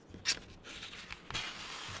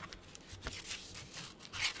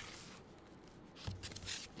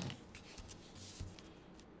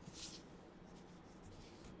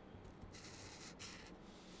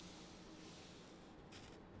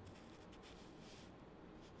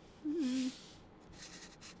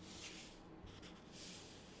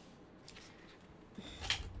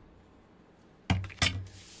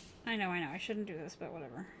 I know, I shouldn't do this, but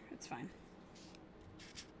whatever. It's fine.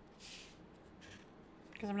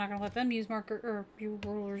 Because I'm not going to let them use marker or use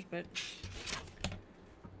rulers, but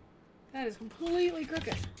that is completely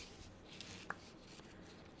crooked.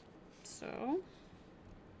 So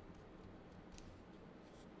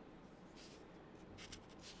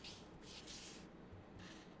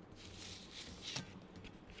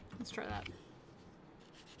let's try that.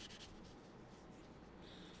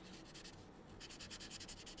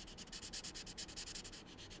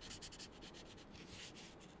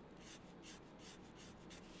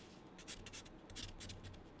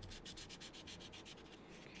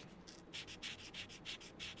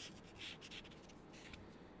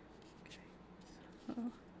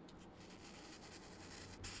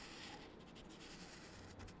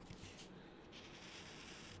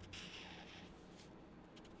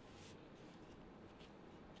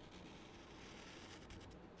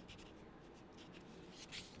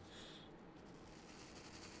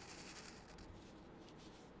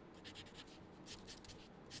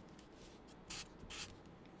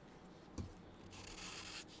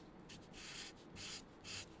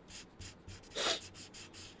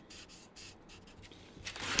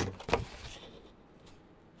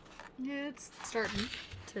 Yeah, it's starting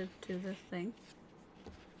to do the thing.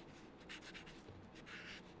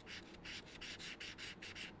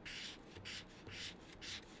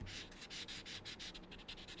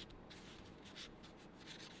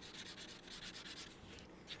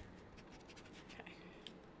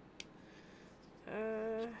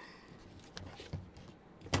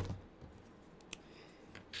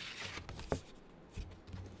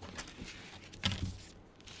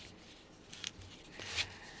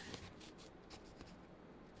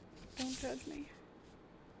 Don't judge me.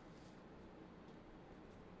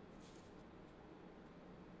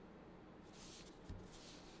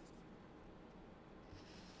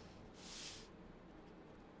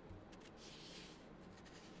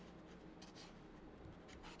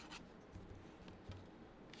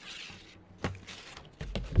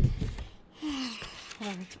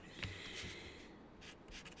 Whatever.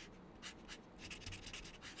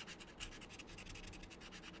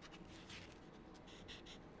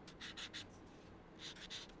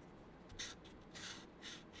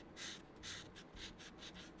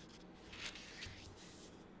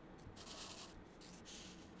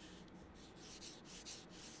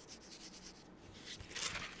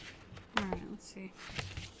 Alright, let's see.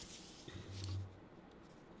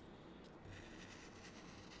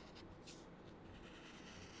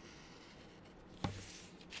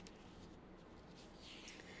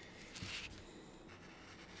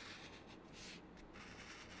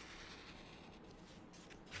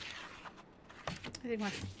 I think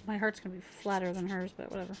my heart's gonna be flatter than hers,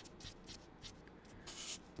 but whatever.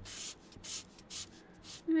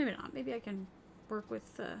 Maybe not. Maybe I can work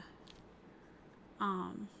with the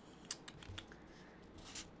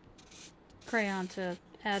crayon to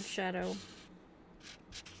add shadow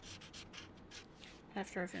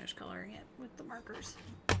after I finish coloring it with the markers.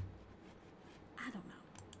 I don't know.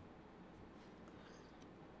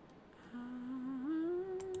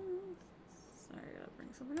 Sorry, I gotta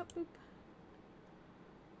bring something up. Boop.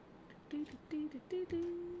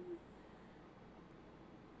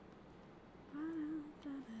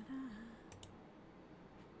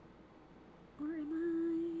 Where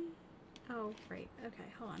am I? Oh, right. Okay,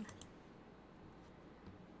 hold on.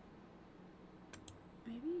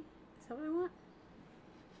 Maybe? Is that what I want?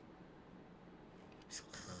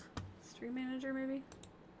 Stream manager, maybe?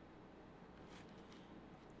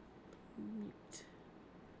 Mute.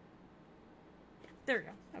 There we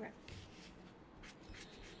go. Okay.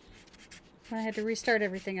 When I had to restart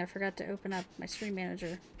everything, I forgot to open up my stream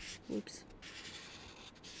manager. Oops.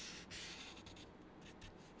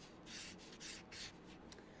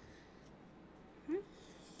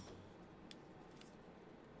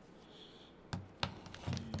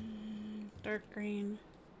 dark green.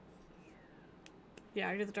 Yeah,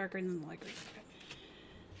 I do the dark green and the light green.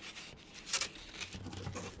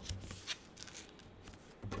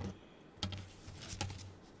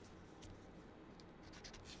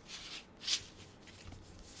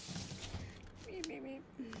 Okay. Beep, beep, beep.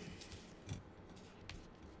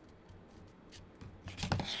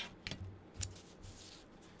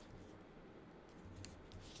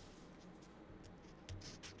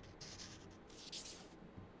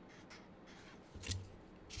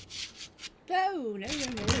 No, no, no, no,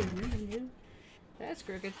 no, no. That's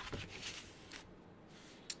crooked.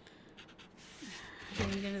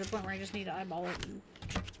 Getting to the point where I just need to eyeball it and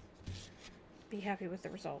be happy with the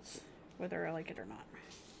results, whether I like it or not.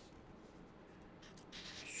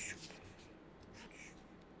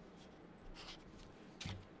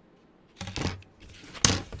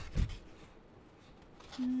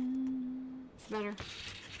 It's better.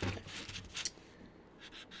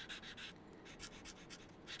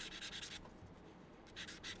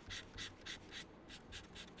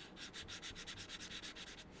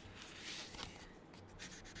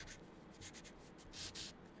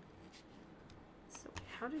 So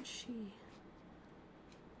how did she?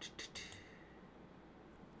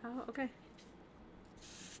 Oh, okay.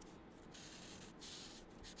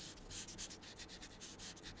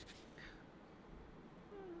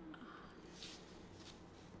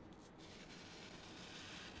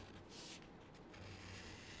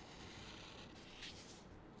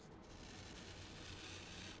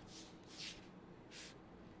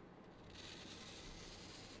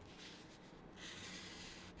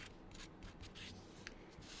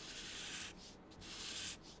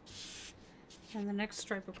 And the next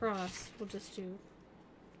stripe across, we'll just do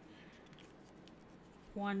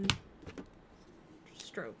one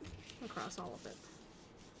stroke across all of it.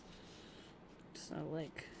 So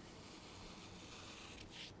like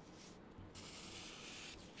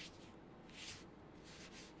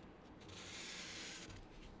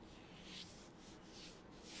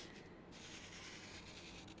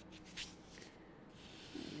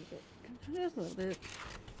just a little bit.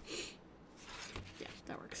 Yeah,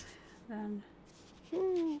 that works. Then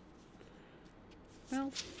well,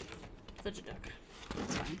 such a duck.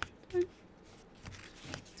 It's fine.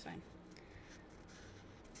 It's fine.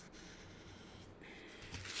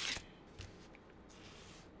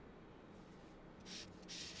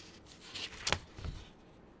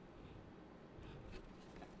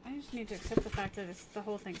 I just need to accept the fact that the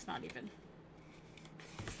whole thing's not even.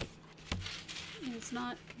 It's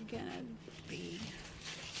not gonna be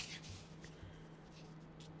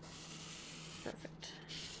perfect.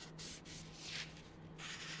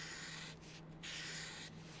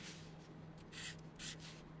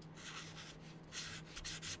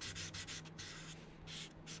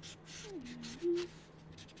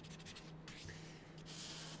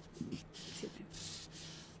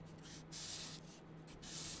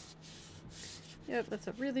 Yep, that's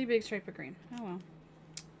a really big stripe of green. Oh well.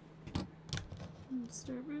 Let's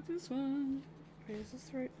start with this one. Wait, is this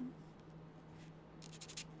the right one?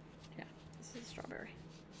 Yeah, this is strawberry.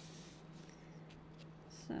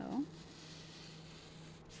 So.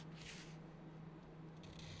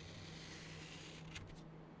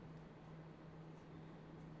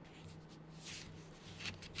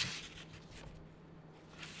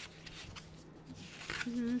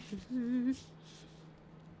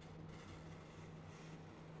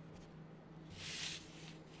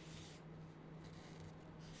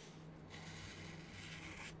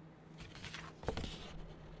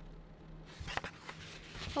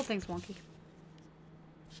 Whole thing's wonky.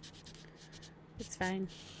 It's fine.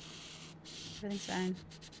 Everything's fine.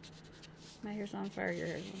 My hair's on fire, your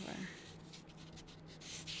hair's on fire.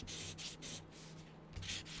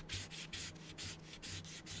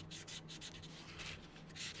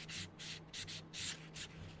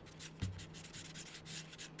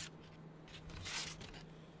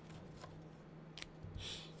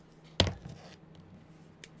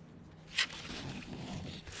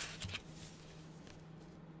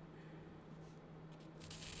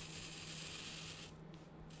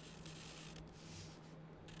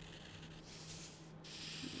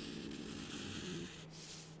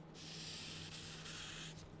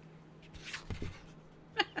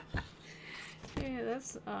 Yeah,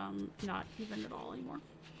 that's not even at all anymore.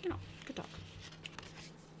 You know, good talk.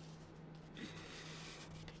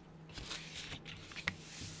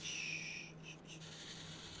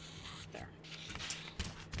 There.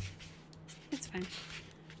 It's fine.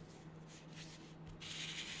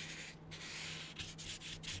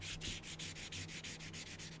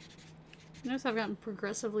 Notice I've gotten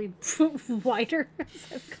progressively wider as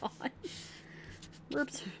I've gone.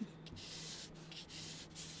 Whoops.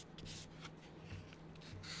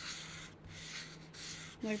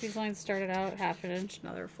 Like these lines started out half an inch,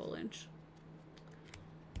 now they're a full inch.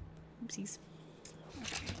 Oopsies.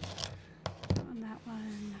 Okay. On that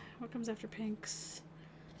one. What comes after pinks?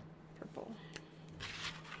 Purple.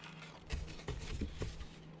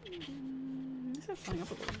 This is flying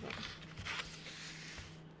up a little bit.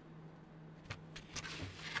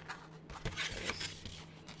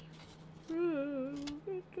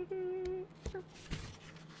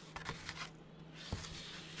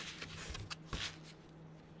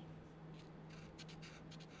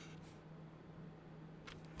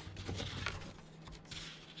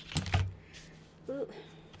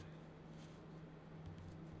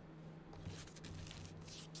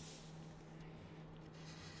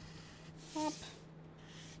 Pop.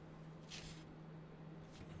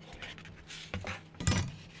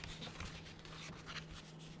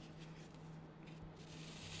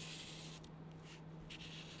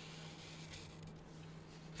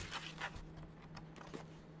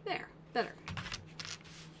 There, better.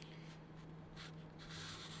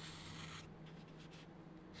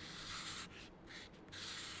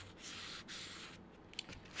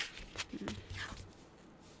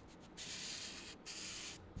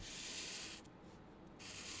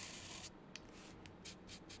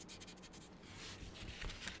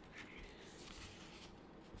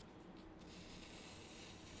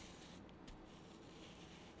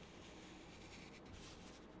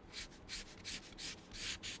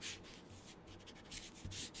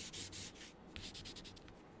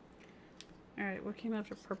 Alright, what came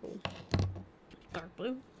after purple? Dark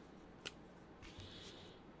blue.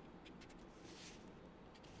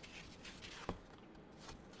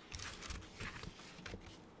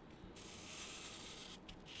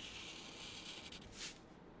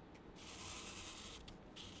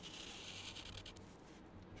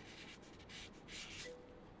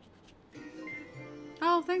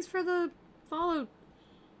 Oh, thanks for the follow.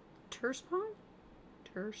 Terspon?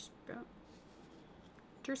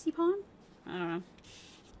 Tersipon? I don't know.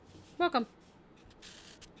 Welcome.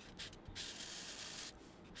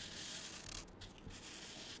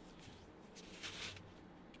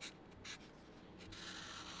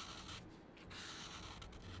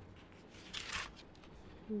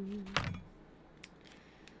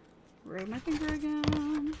 Rub my finger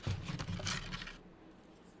again.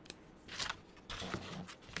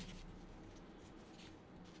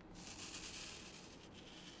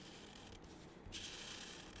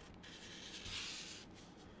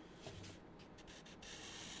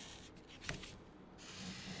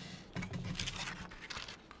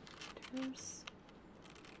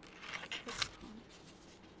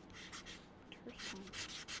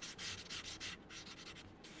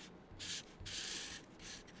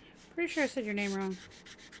 Pretty sure I said your name wrong.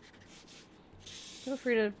 Feel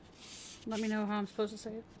free to let me know how I'm supposed to say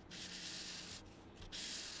it.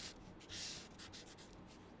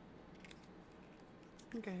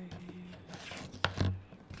 Okay.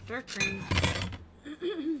 Dark green.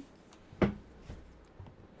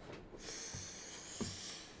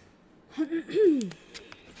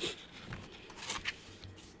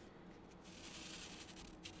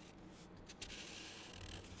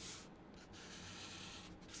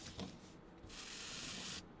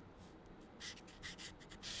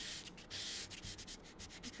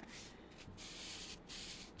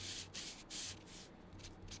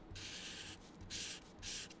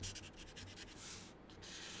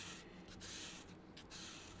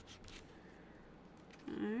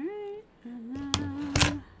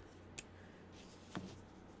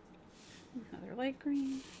 Light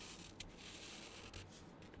green.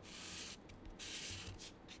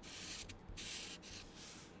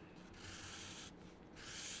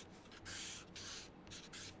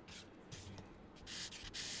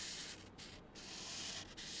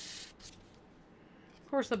 Of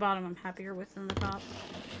course, the bottom I'm happier with than the top.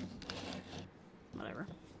 Whatever.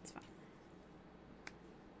 It's fine.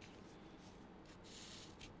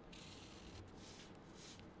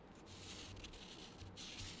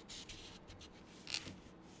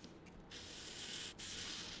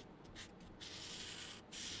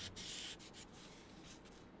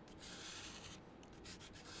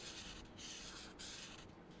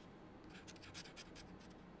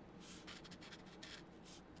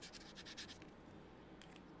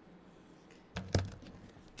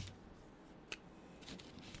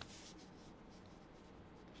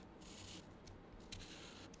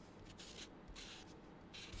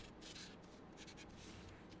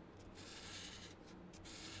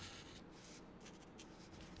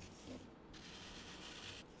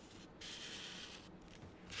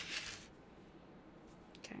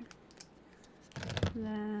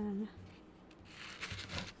 Then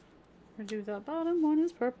gonna do the bottom one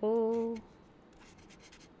is purple.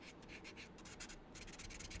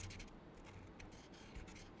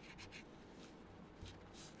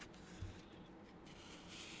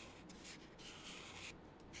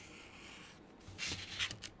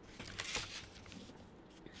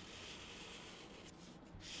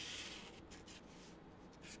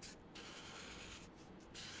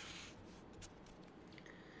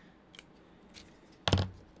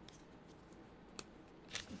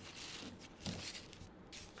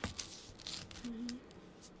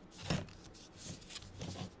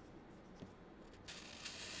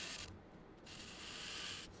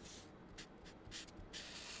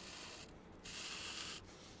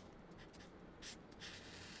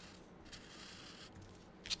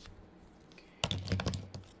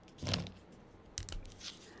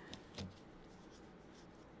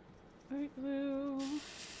 White glue.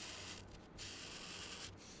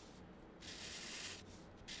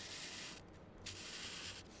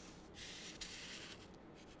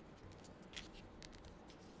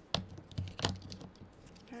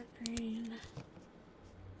 Dark green.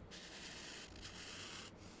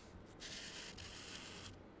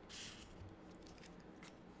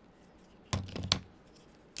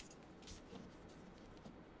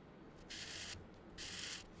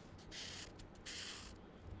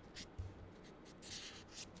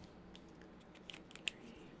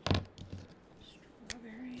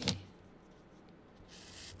 Strawberry.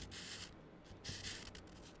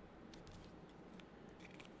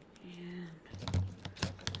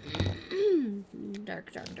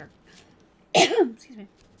 And dark. Excuse me.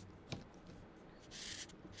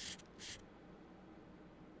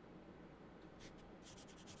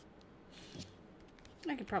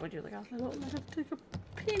 I could probably do like a little, take a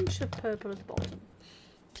pinch of purple at the bottom.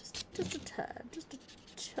 Just a tad, just a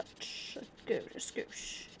touch, a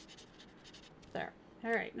scoosh. There.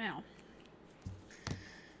 Alright, now.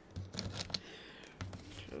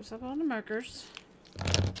 Close up on the markers.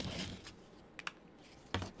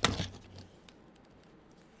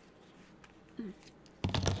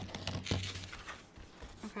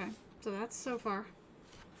 Okay, so that's so far.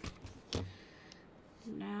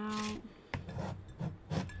 Now, I'm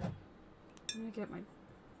gonna get my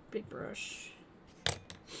big brush.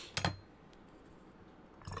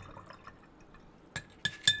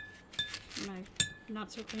 My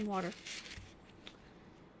not so clean water.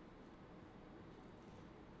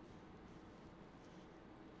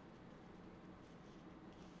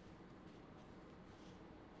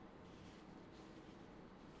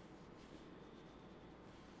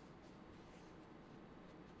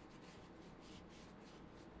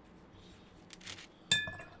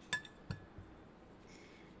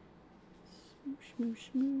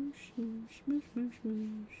 Smoosh.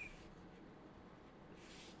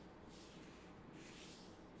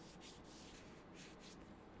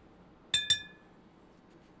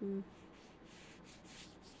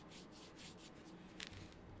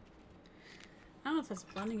 I don't know if that's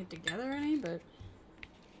blending it together any, but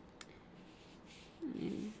I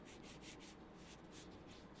mean,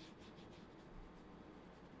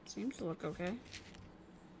 seems to look okay.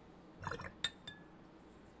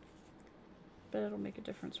 But it'll make a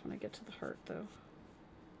difference when I get to the heart, though.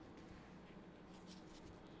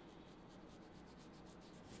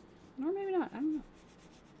 Or maybe not. I don't know.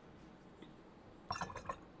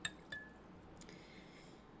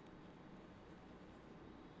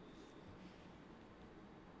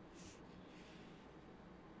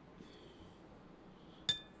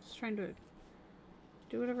 Just trying to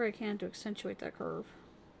do whatever I can to accentuate that curve.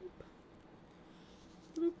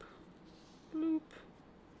 Bloop. Bloop.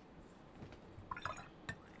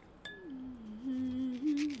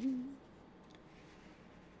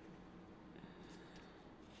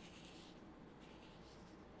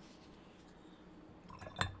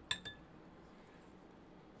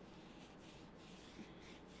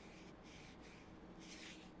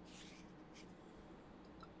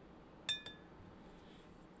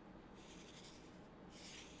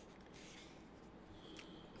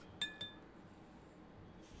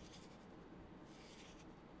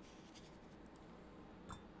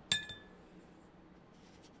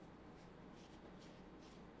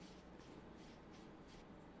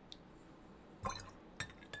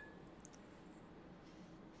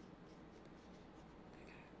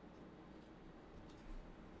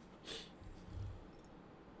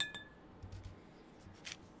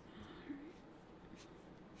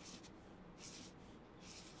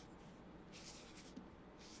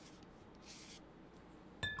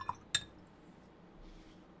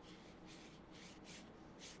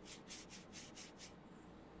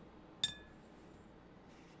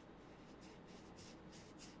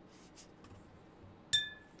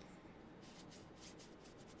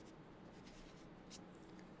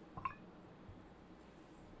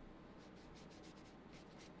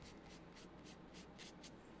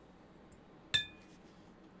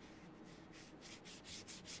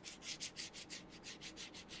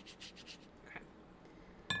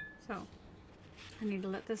 So, I need to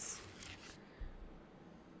let this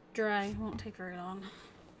dry. It won't take very long.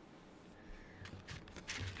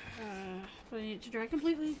 But I need it to dry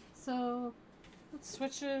completely. So, let's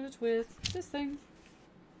switch it with this thing.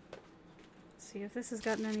 See if this has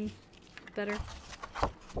gotten any better.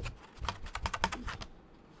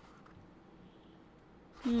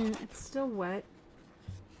 It's still wet.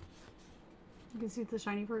 You can see the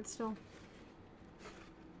shiny part still.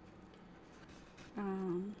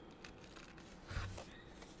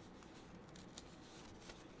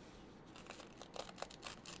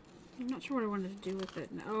 I'm not sure what I wanted to do with it.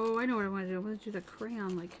 Oh, I know what I want to do. I want to do the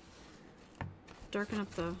crayon, like, darken up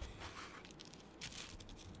the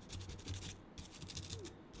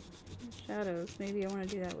shadows. Maybe I want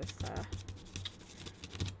to do that with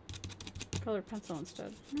colored pencil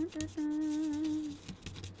instead. I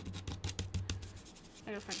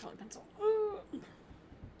gotta find colored pencil. Ooh.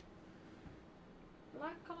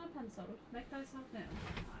 Black colored pencil. Make thyself known.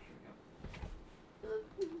 Ah, here we go.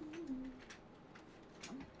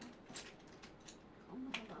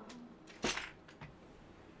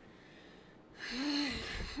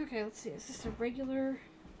 Okay, let's see. Is this a regular?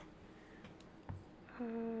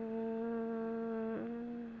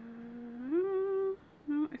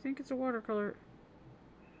 No, I think it's a watercolor.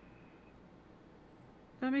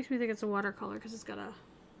 That makes me think it's a watercolor because it's got a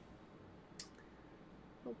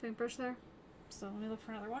little paintbrush there. So let me look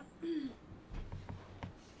for another one.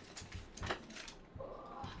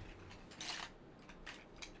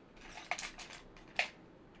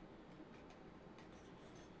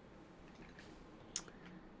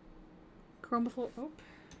 Chromophore. Oh.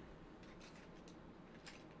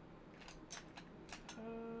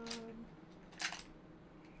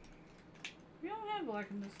 We don't have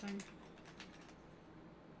black in this thing.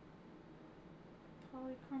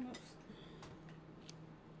 Polychromos.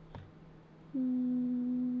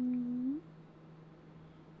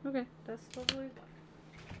 Okay, that's totally black.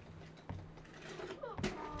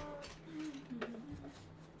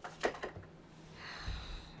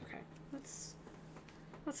 Okay, let's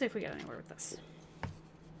see if we get anywhere with this.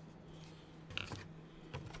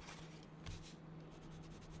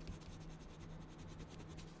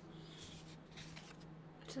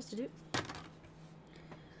 Just to do.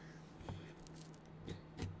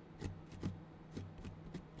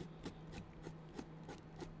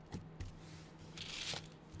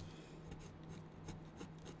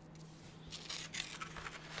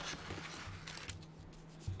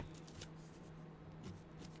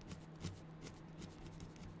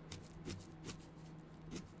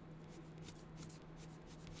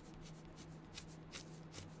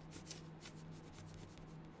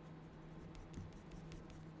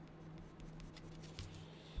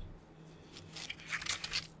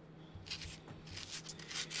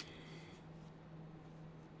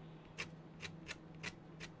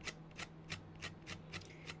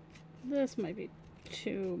 This might be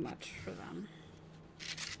too much for them.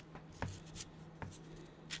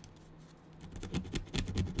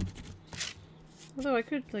 Although I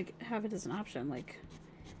could like have it as an option, like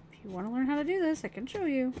if you want to learn how to do this, I can show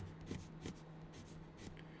you.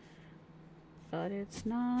 But it's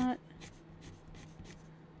not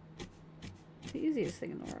the easiest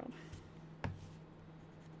thing in the world.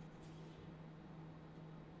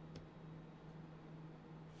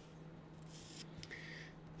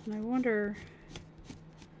 And I wonder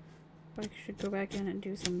if I should go back in and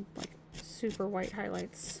do some like super white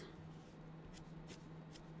highlights.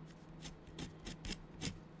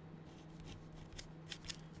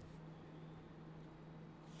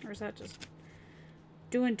 Or is that just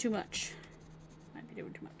doing too much? Might be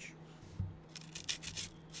doing too much.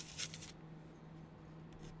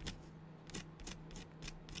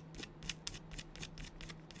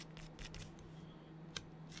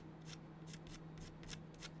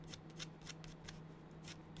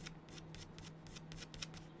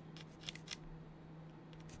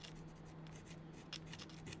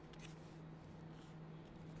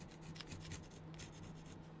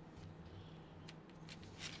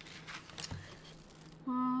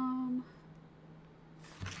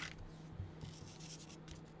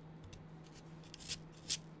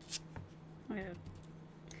 I gotta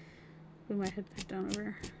move my head back down over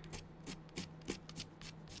here.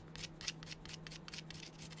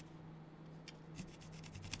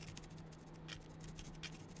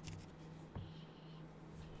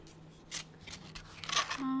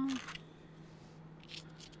 I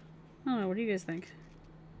don't know, what do you guys think?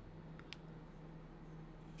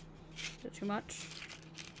 Is it too much?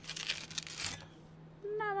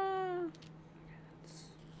 Nada!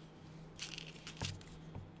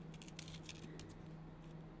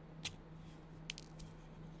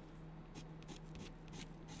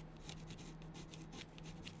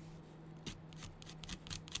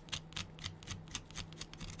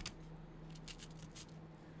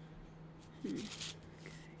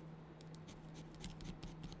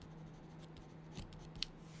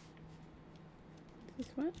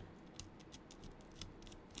 What?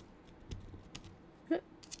 Huh.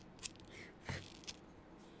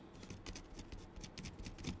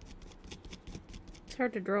 It's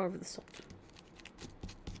hard to draw over the salt.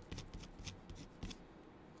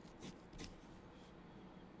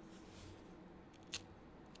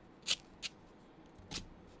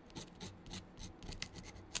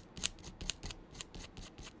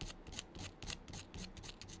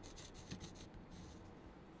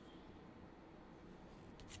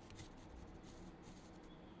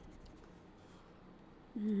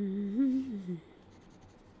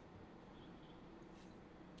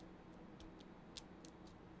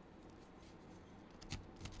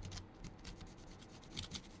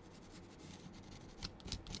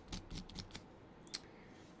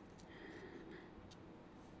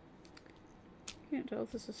 Can't tell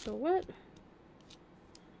if this is still wet.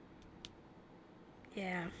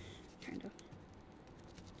 Yeah, kind of.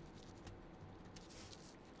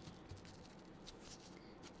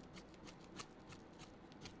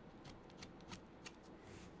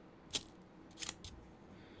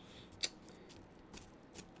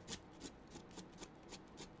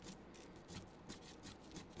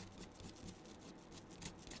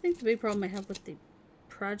 I think the big problem I have with the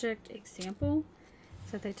project example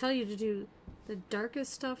is that they tell you to do the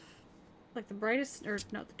darkest stuff, like the brightest, or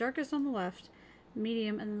no, the darkest on the left,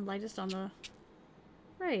 medium, and the lightest on the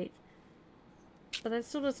right. But that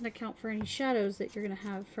still doesn't account for any shadows that you're going to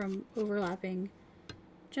have from overlapping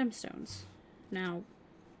gemstones. Now,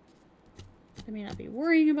 I may not be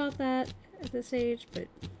worrying about that at this age, but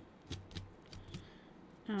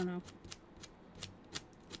I don't know.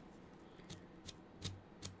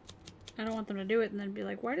 I don't want them to do it and then be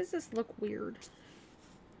like, why does this look weird?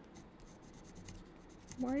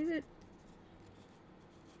 Why is it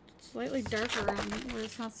slightly darker on where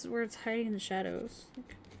it's not, where it's hiding in the shadows?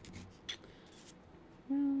 Like,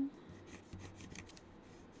 well,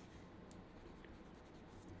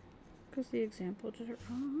 because the example did it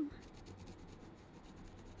wrong.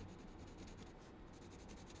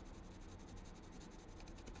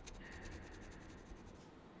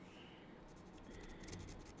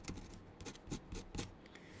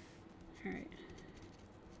 All right.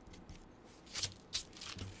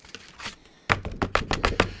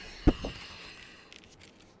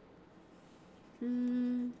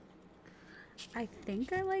 I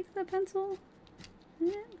think I like the pencil.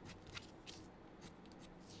 Yeah.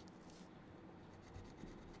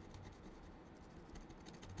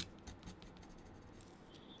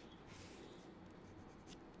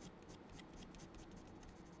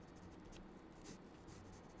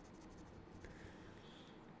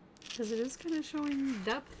 Because it is kind of showing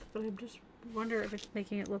depth, but I just wonder if it's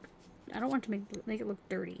making it look... I don't want to make it look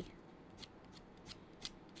dirty.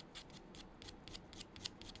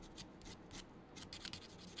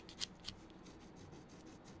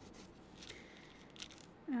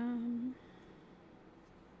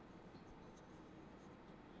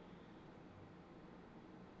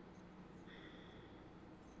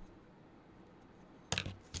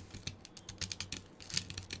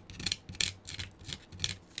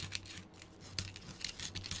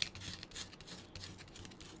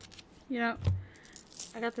 You know,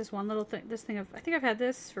 I got this one little thing, I think I've had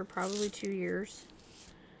this for probably 2 years.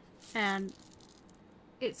 And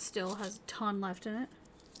it still has a ton left in it.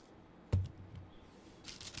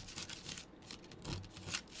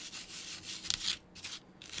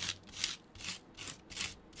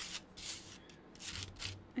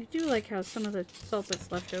 I do like how some of the salt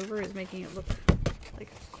that's left over is making it look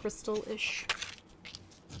like crystal-ish.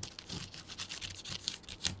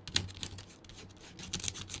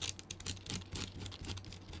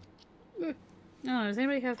 No, does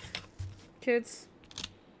anybody have kids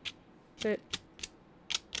that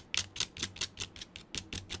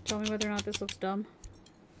tell me whether or not this looks dumb?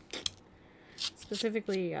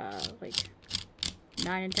 Specifically, like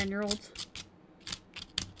 9 and 10-year-olds.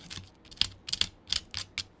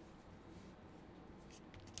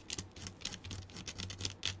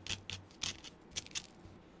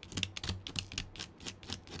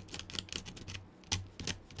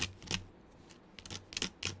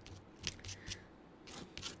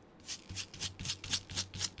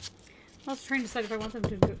 I was trying to decide if I want them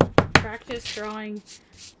to practice drawing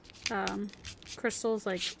crystals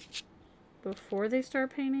like before they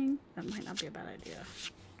start painting. That might not be a bad idea.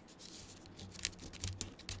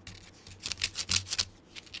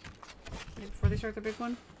 Maybe before they start the big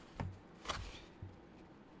one.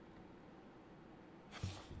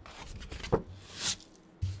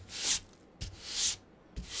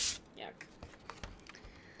 Yuck.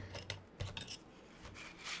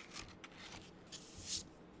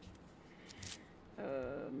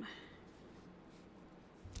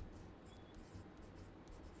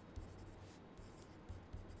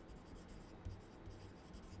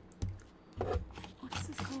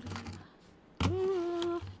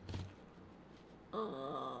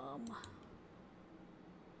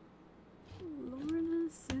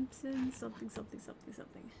 something, something, something,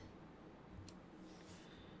 something.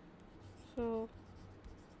 So,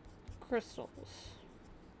 crystals.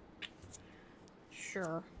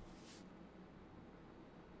 Sure.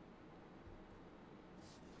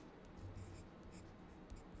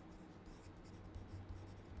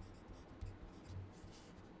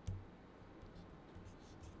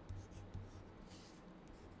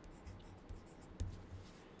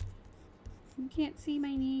 You can't see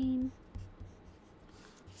my name.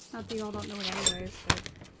 Not that y'all don't know it anyways, but...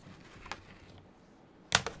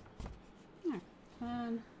 Yeah,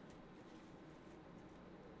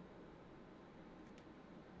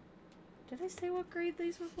 did I say what grade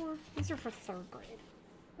these were for? These are for 3rd grade.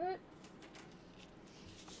 What?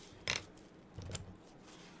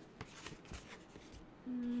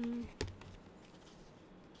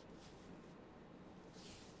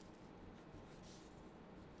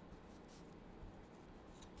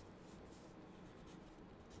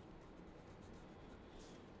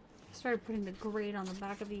 Started putting the grade on the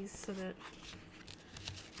back of these so that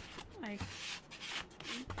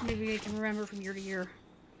maybe I can remember from year to year.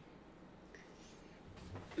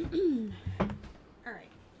 Alright.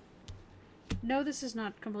 No, this is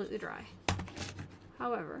not completely dry.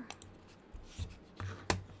 However,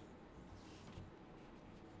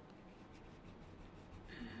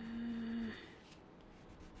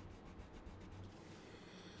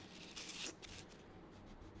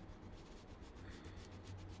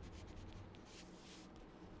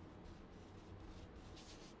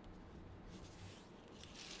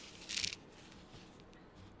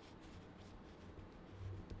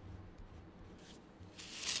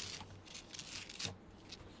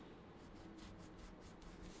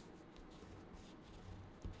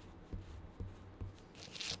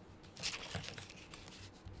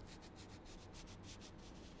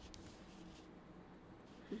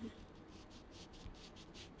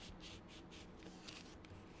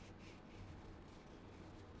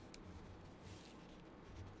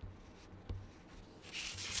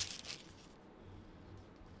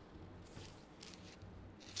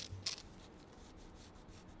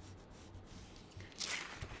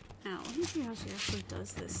 now let me see how she actually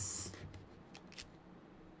does this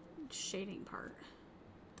shading part.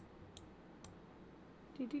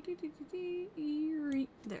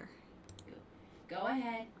 There. Go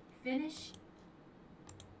ahead. Finish.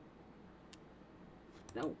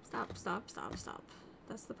 No, stop, stop, stop, stop.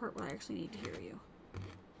 That's the part where I actually need to hear you.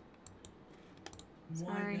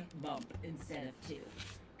 Sorry. 1 bump instead of 2.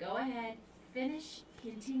 Go ahead. Finish.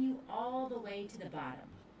 Continue all the way to the bottom.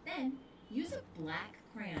 Then use a black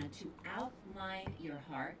crayon to outline your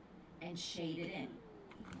heart and shade it in.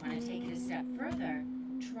 Want to take it a step further?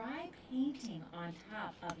 Try painting on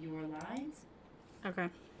top of your lines. Okay.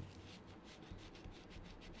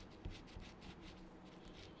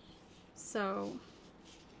 So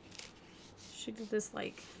she did this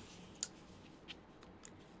like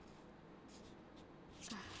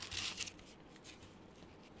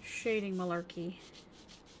shading malarkey.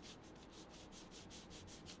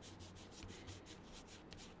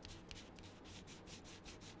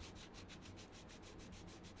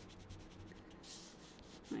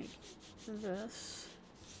 Like this.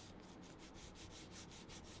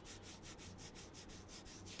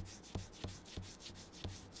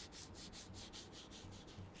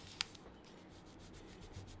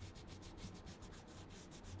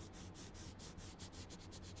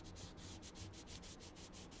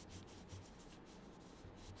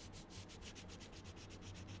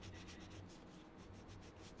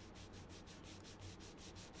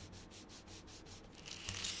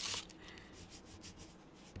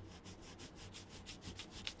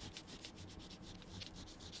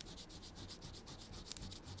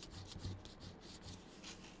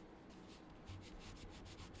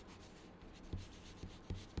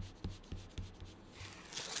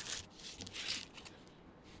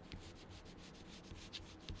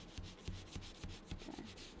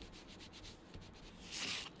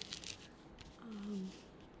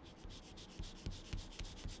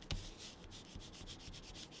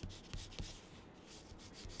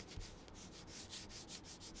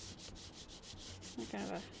 Kind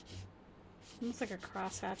of a, almost like a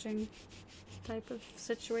cross-hatching type of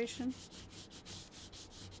situation.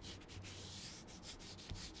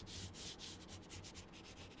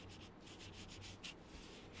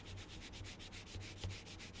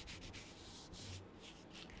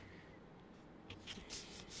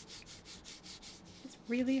 It's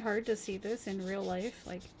really hard to see this in real life.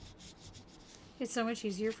 Like, it's so much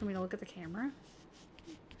easier for me to look at the camera,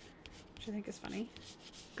 which I think is funny,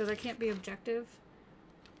 because I can't be objective.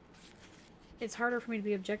 it's harder for me to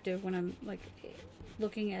be objective when I'm like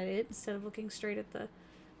looking at it instead of looking straight at the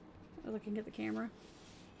camera.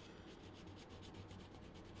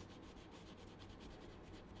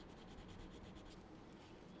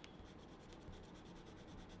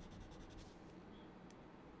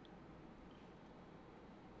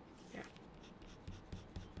 Yeah.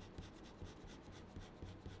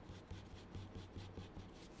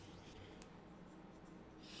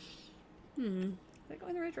 Is that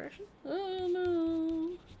going the right direction? Oh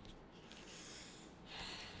no.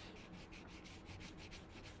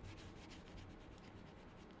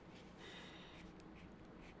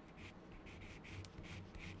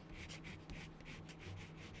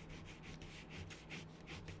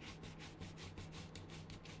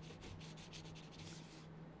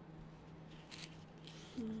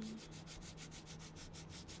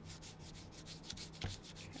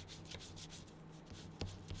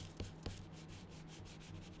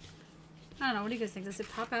 I don't know, what do you guys think? Does it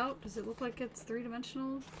pop out? Does it look like it's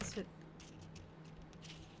three-dimensional? Did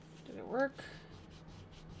it work?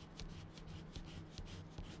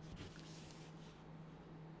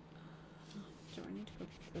 Do I need to go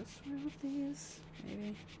this way with these?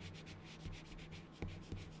 Maybe.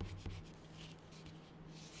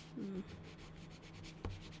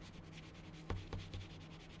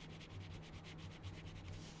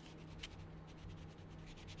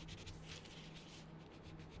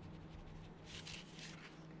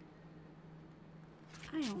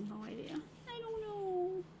 I have no idea. I don't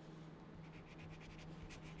know.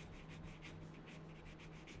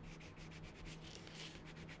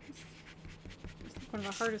 I think one of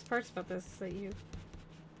the hardest parts about this is that you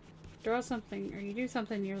draw something or you do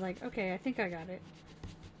something and you're like, okay, I think I got it.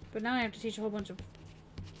 But now I have to teach a whole bunch of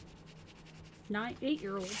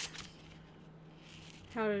 8-year-olds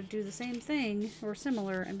how to do the same thing or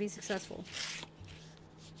similar and be successful.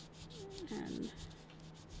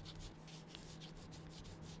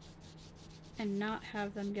 And not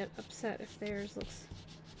have them get upset if theirs looks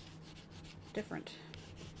different.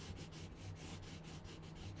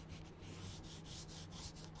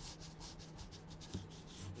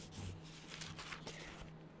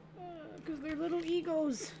 Because they're little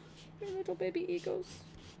egos. They're little baby egos.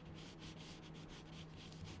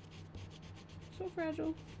 So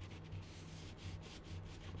fragile.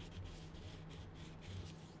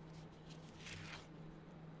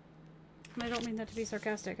 And I don't mean that to be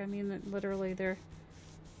sarcastic. I mean that literally they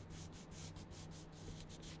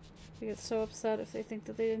get so upset if they think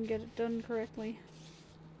that they didn't get it done correctly.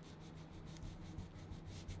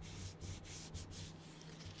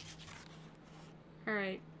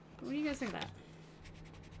 Alright, what do you guys think of that?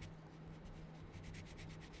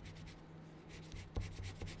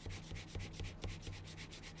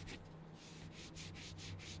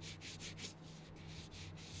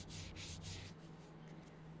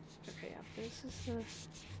 Okay, yeah, this is the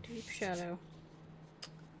deep shadow.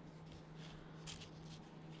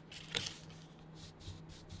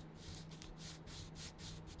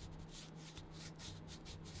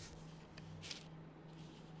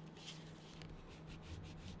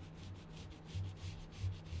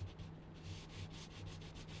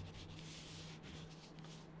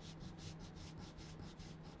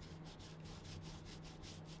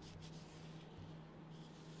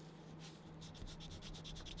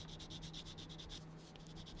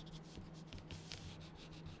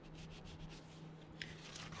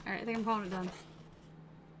 Alright, I think I'm calling it done.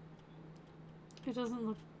 It doesn't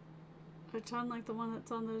look a ton like the one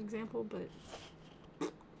that's on the example, but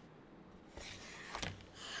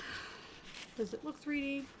does it look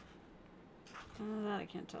 3D? That I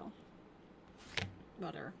can't tell.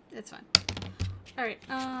 Whatever, it's fine. Alright,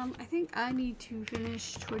 I think I need to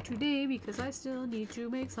finish for today because I still need to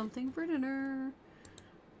make something for dinner.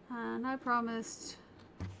 And I promised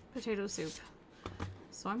potato soup.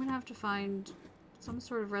 So I'm gonna have to find some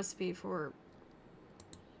sort of recipe for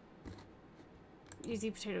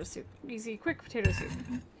easy potato soup. Easy, quick potato soup.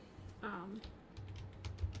 Or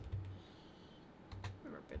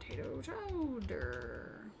potato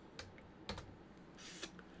chowder.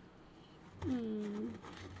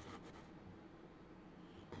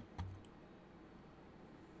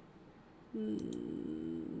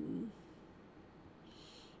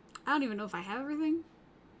 I don't even know if I have everything.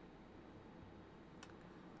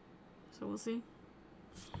 So we'll see.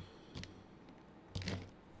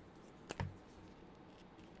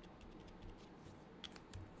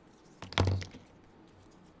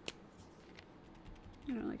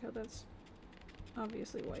 I don't like how that's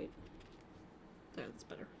obviously white. There, that's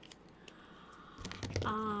better.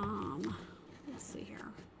 Let's see here.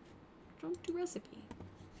 Jump to recipe.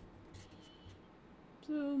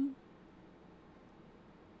 So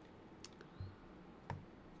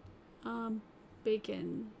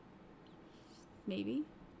Bacon. Maybe.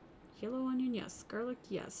 Yellow onion, yes. Garlic,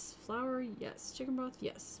 yes. Flour, yes. Chicken broth,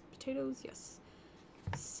 yes. Potatoes, yes.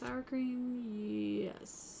 Sour cream,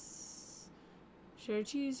 yes. Shredded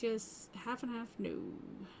cheese, yes. Half and half, no.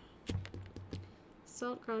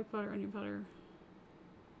 Salt, garlic powder, onion powder.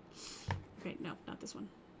 Okay, no, not this one.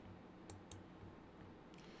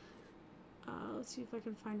 Let's see if I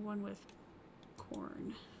can find one with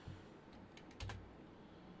corn.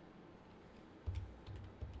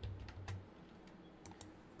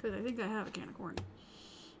 Because I think I have a can of corn.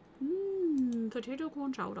 Potato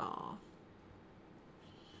corn chowder.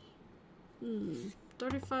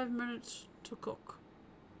 35 minutes to cook.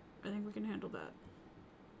 I think we can handle that.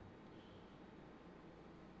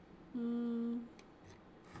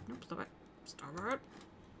 Nope, stop it. Stop it.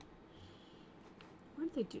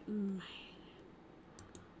 What did they do?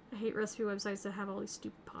 I hate recipe websites that have all these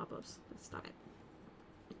stupid pop-ups. Stop it.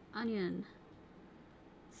 Onion.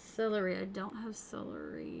 Celery. I don't have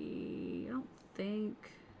celery. I don't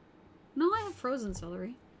think. No, I have frozen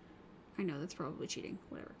celery. I know, that's probably cheating.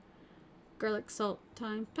 Whatever. Garlic, salt,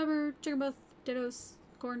 thyme, pepper, chicken broth, potatoes,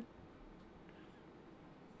 corn.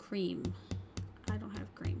 Cream. I don't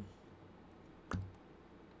have cream.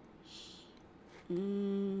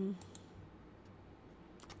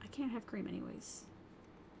 I can't have cream anyways.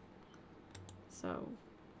 So.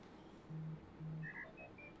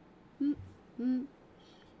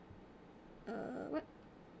 What?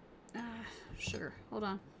 Sugar. Hold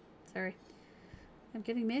on. Sorry. I'm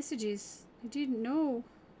getting messages. I didn't know.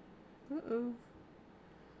 Uh-oh.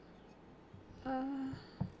 Oh.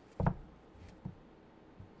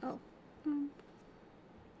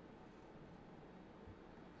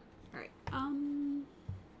 Alright.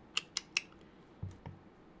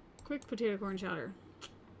 Quick potato corn chowder.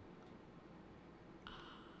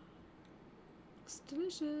 Looks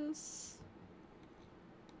delicious.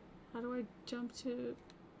 How do I jump to...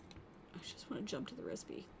 I just want to jump to the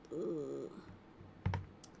recipe. Ugh.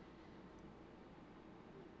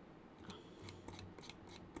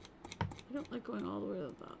 I don't like going all the way to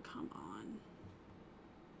the bottom. Come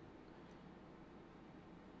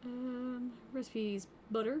on. Recipes.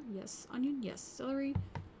 Butter, yes. Onion, yes. Celery,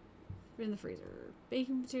 in the freezer.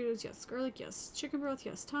 Bacon, potatoes, yes. Garlic, yes. Chicken broth,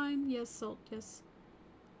 yes. Thyme, yes. Salt, yes.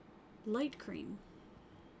 Light cream.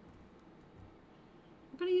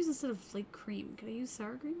 What can I use instead of light cream? Can I use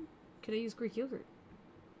sour cream? Could I use Greek yogurt?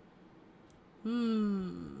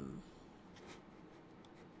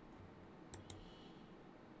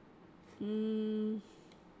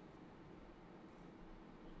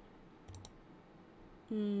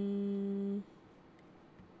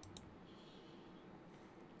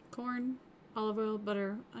 Corn, olive oil,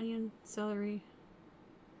 butter, onion, celery,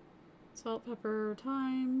 salt, pepper,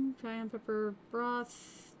 thyme, cayenne pepper,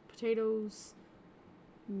 broth, potatoes,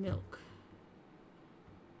 milk.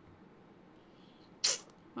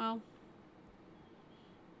 Well,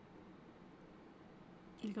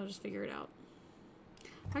 I think I'll just figure it out.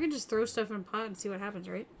 I can just throw stuff in a pot and see what happens,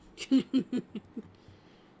 right?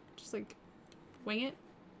 Just like wing it.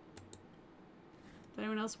 Does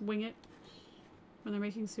anyone else wing it when they're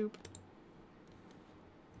making soup?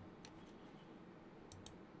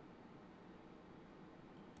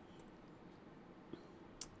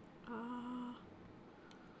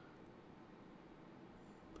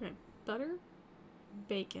 Okay, butter,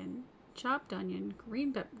 bacon, chopped onion,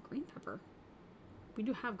 green pepper. We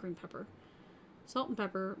do have green pepper. Salt and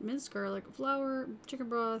pepper, minced garlic, flour, chicken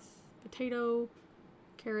broth, potato,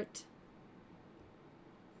 carrot,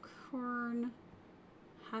 corn,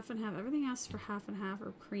 half and half. Everything asks for half and half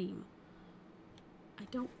or cream. I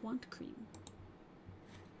don't want cream.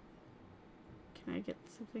 Can I get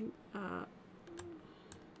something? A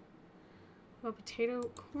potato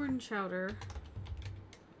corn chowder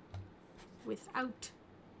without.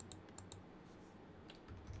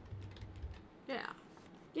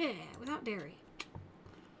 Yeah, without dairy.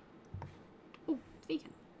 Oh,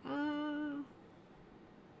 vegan.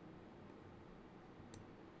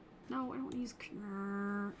 No, I don't use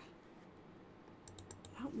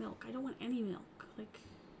without milk. I don't want any milk. Like,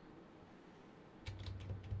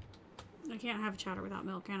 I can't have chowder without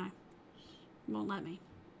milk, can I? It won't let me.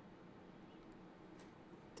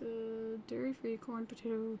 The dairy-free corn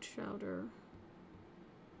potato chowder.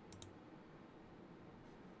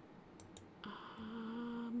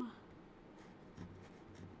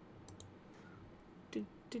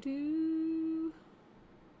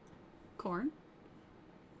 Corn,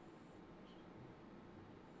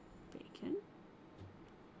 bacon,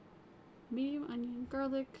 medium onion,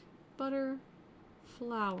 garlic, butter,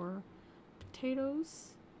 flour,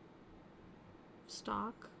 potatoes,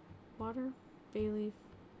 stock, Water, bay leaf.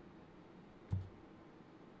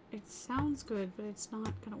 It sounds good, but it's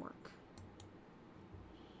not gonna work.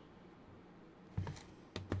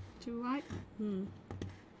 Do I? I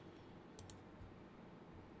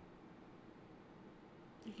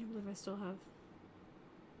can't believe I still have.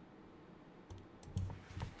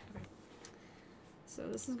 Okay. So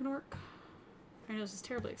this is gonna work. I know this is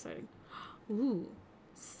terribly exciting. Ooh.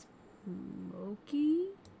 Smoky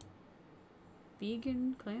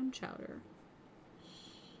vegan clam chowder.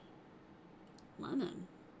 Lemon.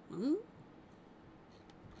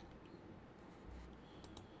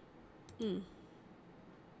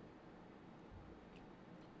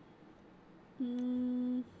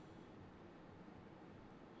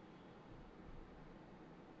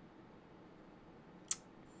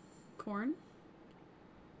 Corn,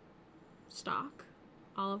 stock,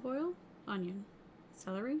 olive oil, onion,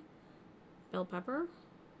 celery, bell pepper.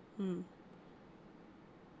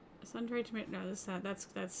 Sun-dried tomato. No, that's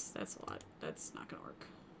a lot. That's not gonna work.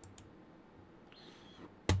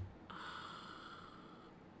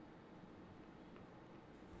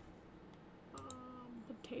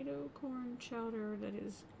 Potato corn chowder that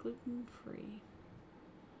is gluten-free.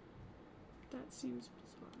 That seems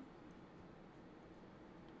bizarre.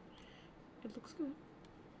 It looks good.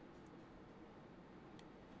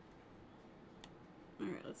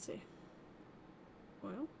 Alright, let's see.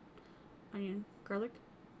 Oil, onion, garlic,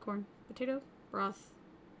 corn, potato, broth,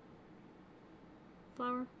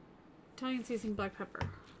 flour, Italian seasoning, black pepper.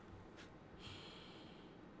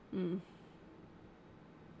 I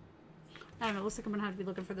don't know, looks like I'm gonna have to be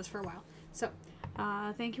looking for this for a while. So,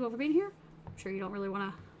 thank you all for being here. I'm sure you don't really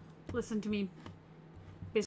want to listen to me